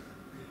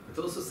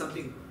 But also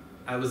something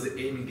I was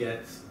aiming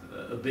at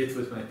a bit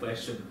with my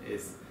question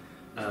is,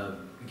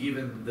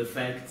 given the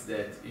fact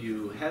that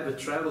you have a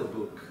travel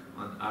book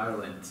on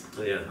Ireland,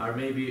 Oh, yeah. are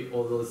maybe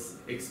all those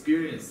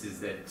experiences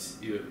that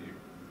you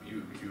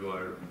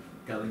are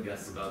telling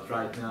us about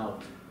right now,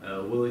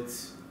 will it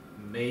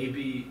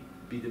maybe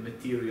be the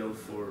material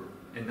for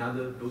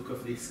another book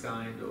of this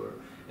kind or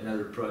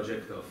another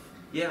project of?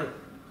 Yeah,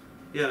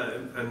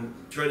 I'm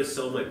trying to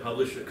sell my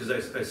publisher because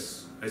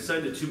I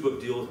signed a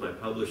 2-book deal with my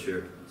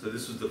publisher. So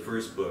this was the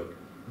first book.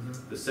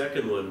 Mm-hmm. The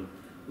second one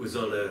was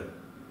on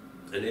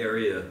an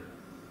area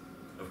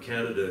of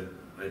Canada.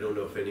 I don't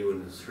know if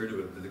anyone has heard of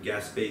it, but the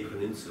Gaspé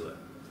Peninsula,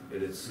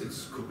 and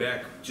it's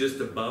Quebec, just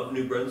above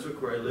New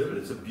Brunswick where I live, and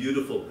it's a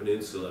beautiful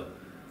peninsula.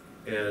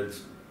 And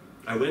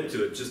I went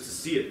to it just to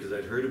see it because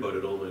I'd heard about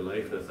it all my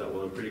life, and I thought,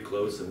 well, I'm pretty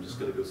close. I'm just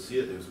going to go see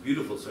it. And it was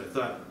beautiful, so I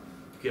thought,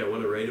 okay, I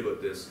want to write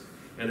about this.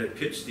 And I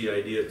pitched the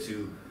idea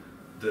to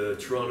the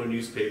Toronto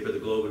newspaper, the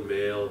Globe and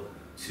Mail,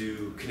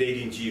 to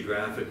Canadian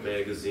Geographic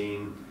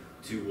magazine,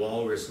 to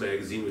Walrus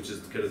magazine, which is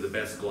kind of the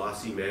best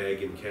glossy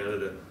mag in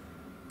Canada.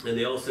 And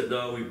they all said,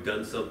 no, we've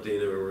done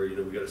something, or you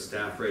know, we got a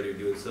staff writer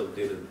doing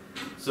something. And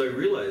so I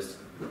realized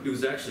it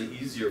was actually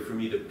easier for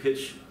me to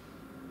pitch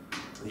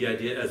the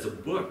idea as a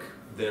book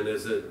than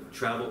as a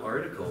travel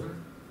article.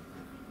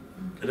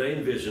 And I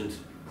envisioned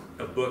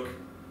a book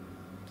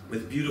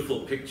with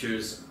beautiful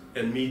pictures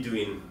and me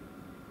doing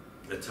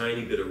a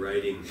tiny bit of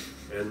writing.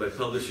 And my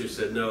publisher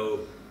said, no,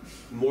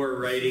 more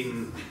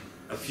writing,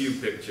 a few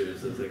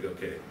pictures. I was like,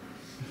 okay.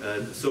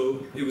 And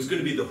so it was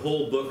going to be the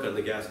whole book on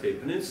the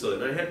Gaspé Peninsula,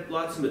 and I had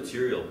lots of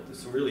material. There's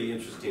some really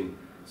interesting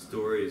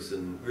stories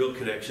and real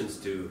connections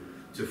to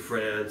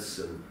France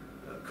and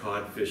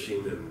cod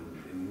fishing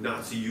and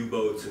Nazi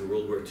U-boats in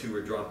World War II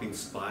were dropping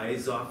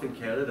spies off in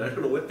Canada. I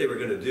don't know what they were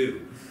going to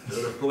do. I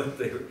don't know what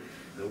they were.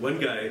 One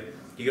guy,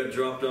 he got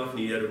dropped off and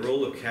he had a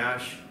roll of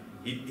cash.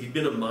 He'd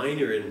been a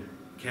miner in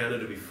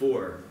Canada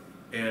before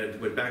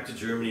and went back to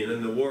Germany, and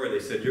in the war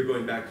they said, you're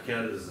going back to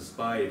Canada as a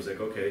spy. He was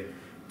like, okay.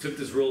 Took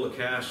this roll of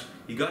cash,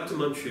 he got to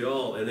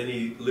Montreal, and then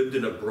he lived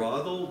in a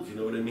brothel, do you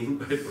know what I mean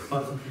by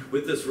brothel,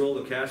 with this roll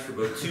of cash for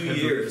about 2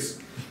 years,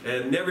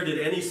 and never did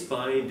any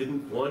spying,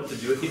 didn't want to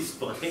do any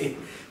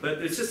spying, but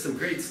there's just some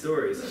great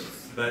stories.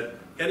 But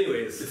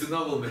anyways. It's a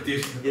novel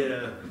material.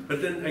 Yeah, but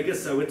then I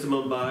guess I went to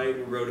Mumbai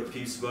and wrote a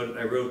piece about it.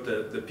 I wrote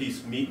the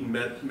piece Meat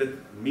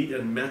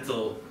and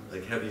Metal,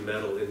 like heavy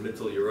metal in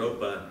Mittel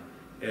Europa,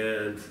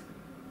 and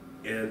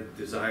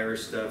there's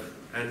Irish stuff,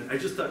 and I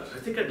just thought, I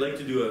think I'd like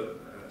to do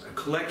a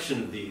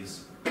collection of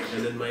these.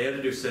 And then my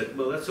editor said,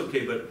 well, that's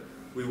okay, but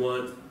we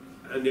want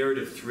a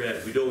narrative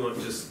thread. We don't want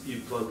just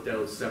you plunk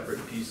down separate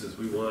pieces.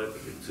 We want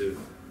it to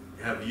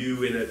have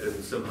you in it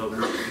and somehow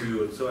move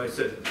through. And so I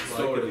said,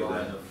 well, I could do that.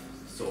 Storyline of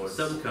sorts.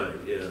 Some kind,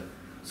 yeah.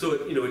 So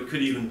it, you know, it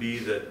could even be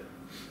that,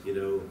 you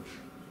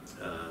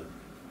know,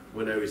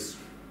 when I was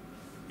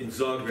in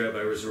Zagreb,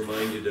 I was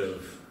reminded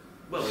of,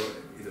 well,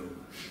 you know,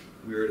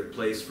 we were at a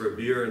place for a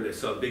beer and I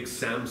saw a big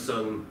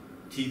Samsung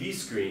TV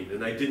screen,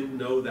 and I didn't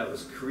know that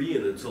was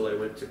Korean until I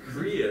went to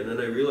Korea, and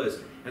then I realized,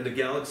 and the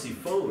Galaxy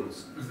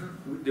phones,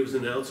 there was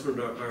an announcement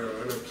on our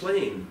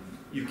plane,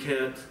 you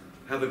can't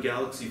have a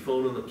Galaxy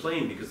phone on the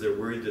plane because they're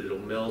worried that it'll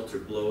melt or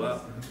blow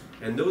up,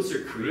 and those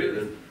are Korean.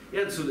 And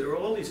yeah, and so there were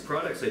all these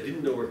products I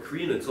didn't know were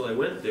Korean until I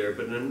went there,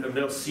 but I've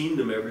now seen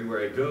them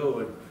everywhere I go,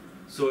 and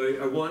so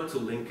I want to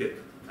link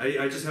it.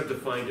 I just have to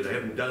find it. I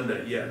haven't done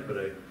that yet, but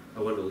I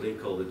want to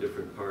link all the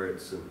different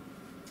parts. And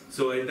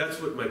so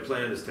that's what my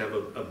plan is, to have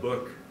a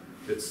book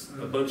that's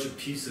a bunch of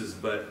pieces,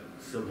 but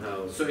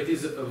somehow... So it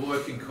is a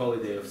working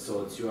holiday of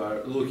sorts. You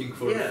are looking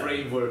for a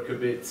framework a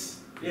bit.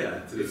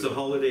 Yeah, it's a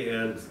holiday,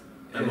 and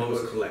I'm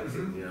always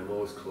collecting. Yeah, I'm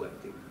always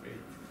collecting. Great.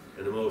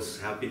 And I'm always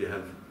happy to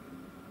have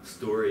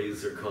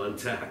stories or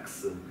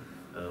contacts, and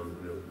you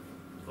know,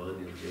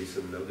 Vanya,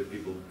 Jason, and other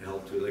people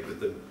helped me. Like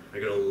with I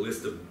got a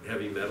list of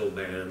heavy metal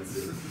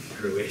bands in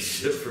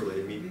Croatia for my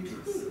meat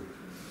piece.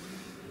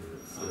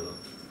 So,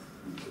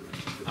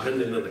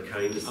 depending on the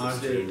kindness of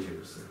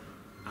strangers.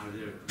 Are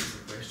there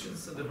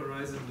questions on the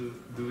horizon?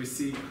 Do we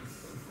see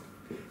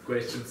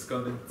questions,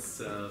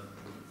 comments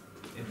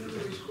in the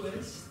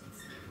request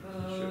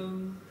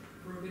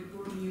for a bit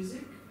more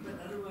music, but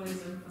otherwise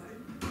I'm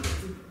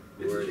fine.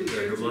 or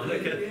the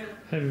harmonica. Yeah.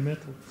 Heavy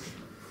metal.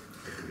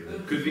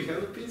 Could we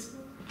have a piece?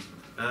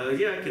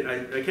 Yeah,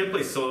 I can't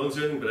play songs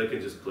or anything, but I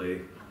can just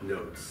play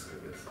notes, I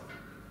guess.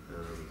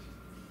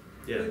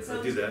 Yeah, It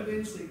I'll do sounds that.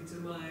 convincing to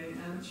my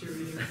amateur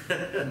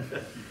ear.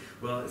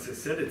 Well, as I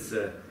said,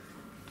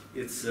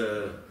 it's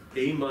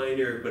A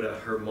minor, but a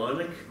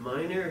harmonic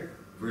minor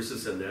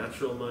versus a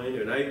natural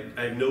minor. And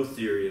I have no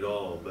theory at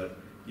all, but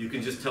you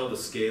can just tell the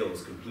scale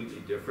is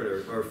completely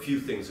different, or a few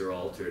things are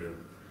altered. And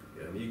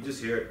yeah, I mean, you can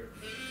just hear it.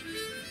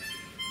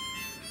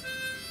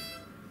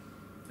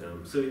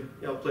 So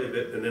yeah, I'll play a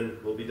bit, and then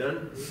we'll be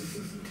done.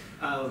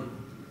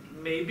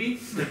 Maybe.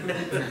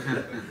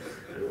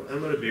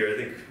 I'm out of beer. I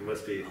think it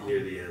must be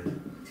near the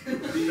end.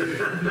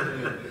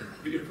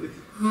 Beer, please.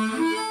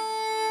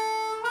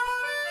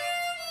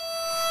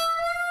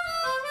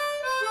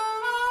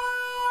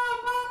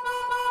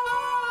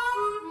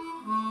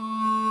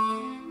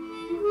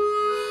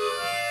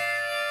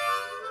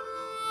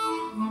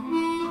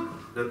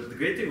 Now, the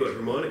great thing about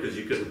harmonica is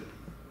you can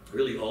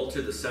really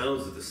alter the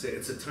sounds of the same.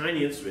 It's a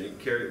tiny instrument. You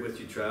can carry it with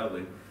you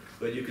traveling,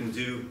 but you can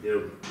do,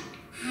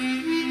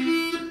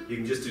 you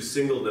can just do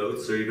single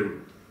notes, or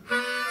you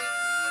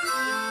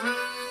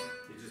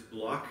just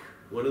block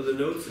one of the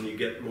notes and you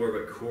get more of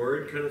a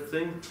chord kind of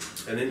thing.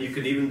 And then you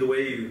can even, the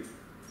way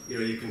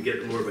you can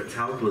get more of a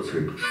calculus,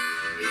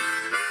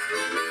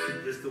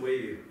 just the way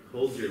you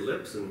hold your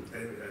lips. And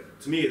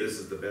to me, this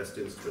is the best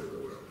instrument in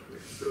the world.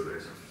 It's so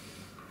nice.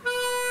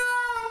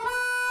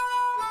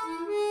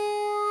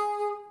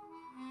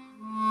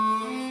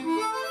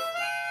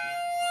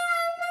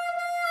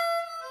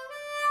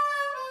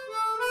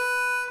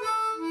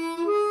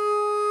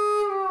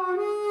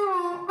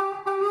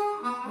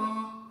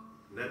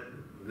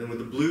 Then with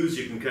the blues,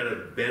 you can kind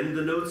of bend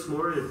the notes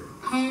more. And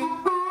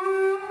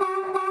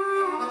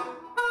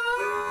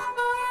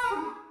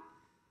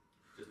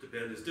just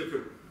depends. There's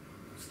different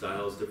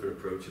styles, different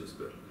approaches,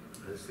 but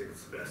I just think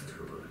it's the best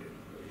harmonica.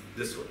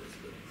 This one is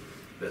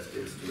the best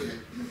instrument.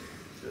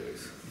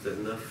 Anyways, is that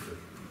enough?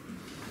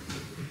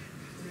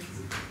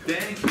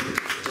 Thank you.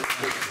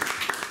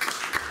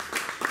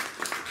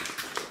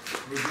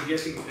 We're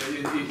getting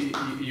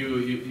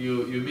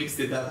you mixed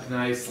it up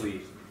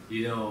nicely.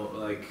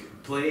 Like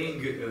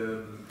playing,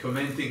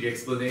 commenting,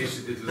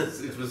 explanation.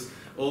 It was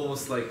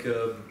almost like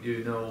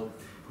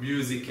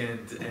music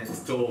and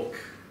talk,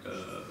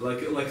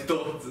 like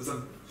talk,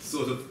 some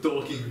sort of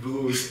talking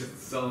blues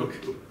song.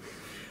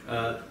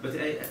 But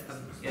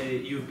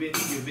you've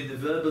been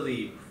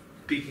verbally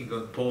picking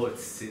on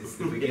poets since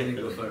the beginning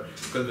of our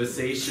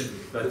conversation.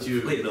 But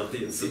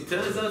it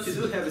turns out you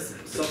do have a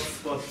soft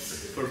spot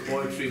for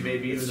poetry,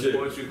 maybe even a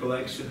poetry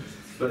collection.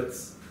 But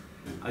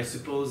I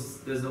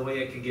suppose there's no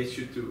way I can get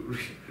you to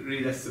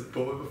read us a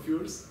poem of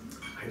yours.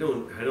 I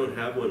don't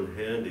have one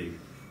handy.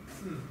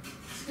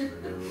 No,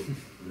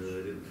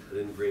 I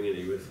didn't bring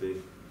any with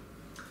me.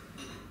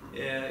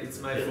 Yeah, it's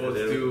my fault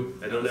too.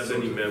 I don't have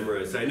any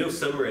memorized. I know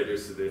some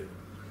writers who do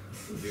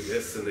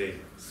this and they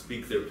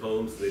speak their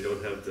poems and they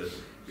don't have to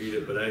read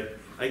it. But I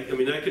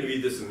mean, I can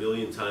read this a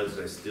million times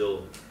and I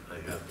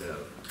have to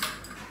have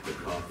the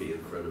copy in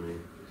front of me.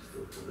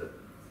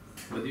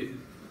 But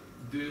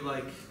do you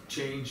like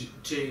change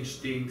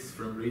things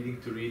from reading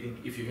to reading?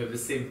 If you have the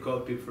same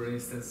copy, for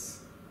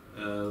instance,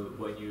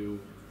 when you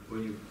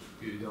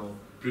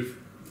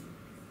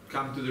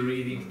come to the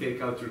reading,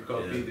 take out your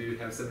copy. Yeah. Do you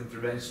have some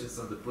interventions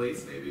on the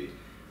place, maybe?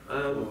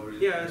 I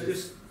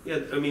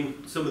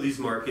mean, some of these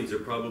markings are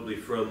probably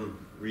from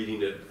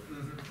reading it.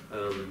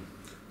 Mm-hmm.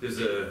 There's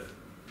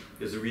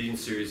a reading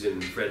series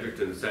in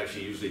Fredericton. It's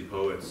actually usually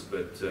poets,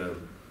 but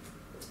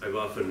I've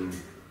often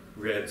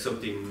read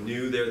something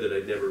new there that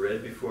I'd never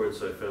read before, and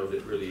so I found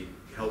it really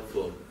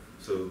helpful.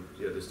 So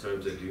yeah, there's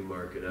times I do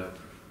mark it up.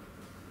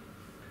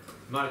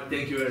 Mark,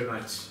 thank you very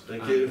much.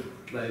 Thank you.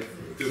 Glad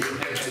to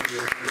have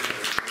you.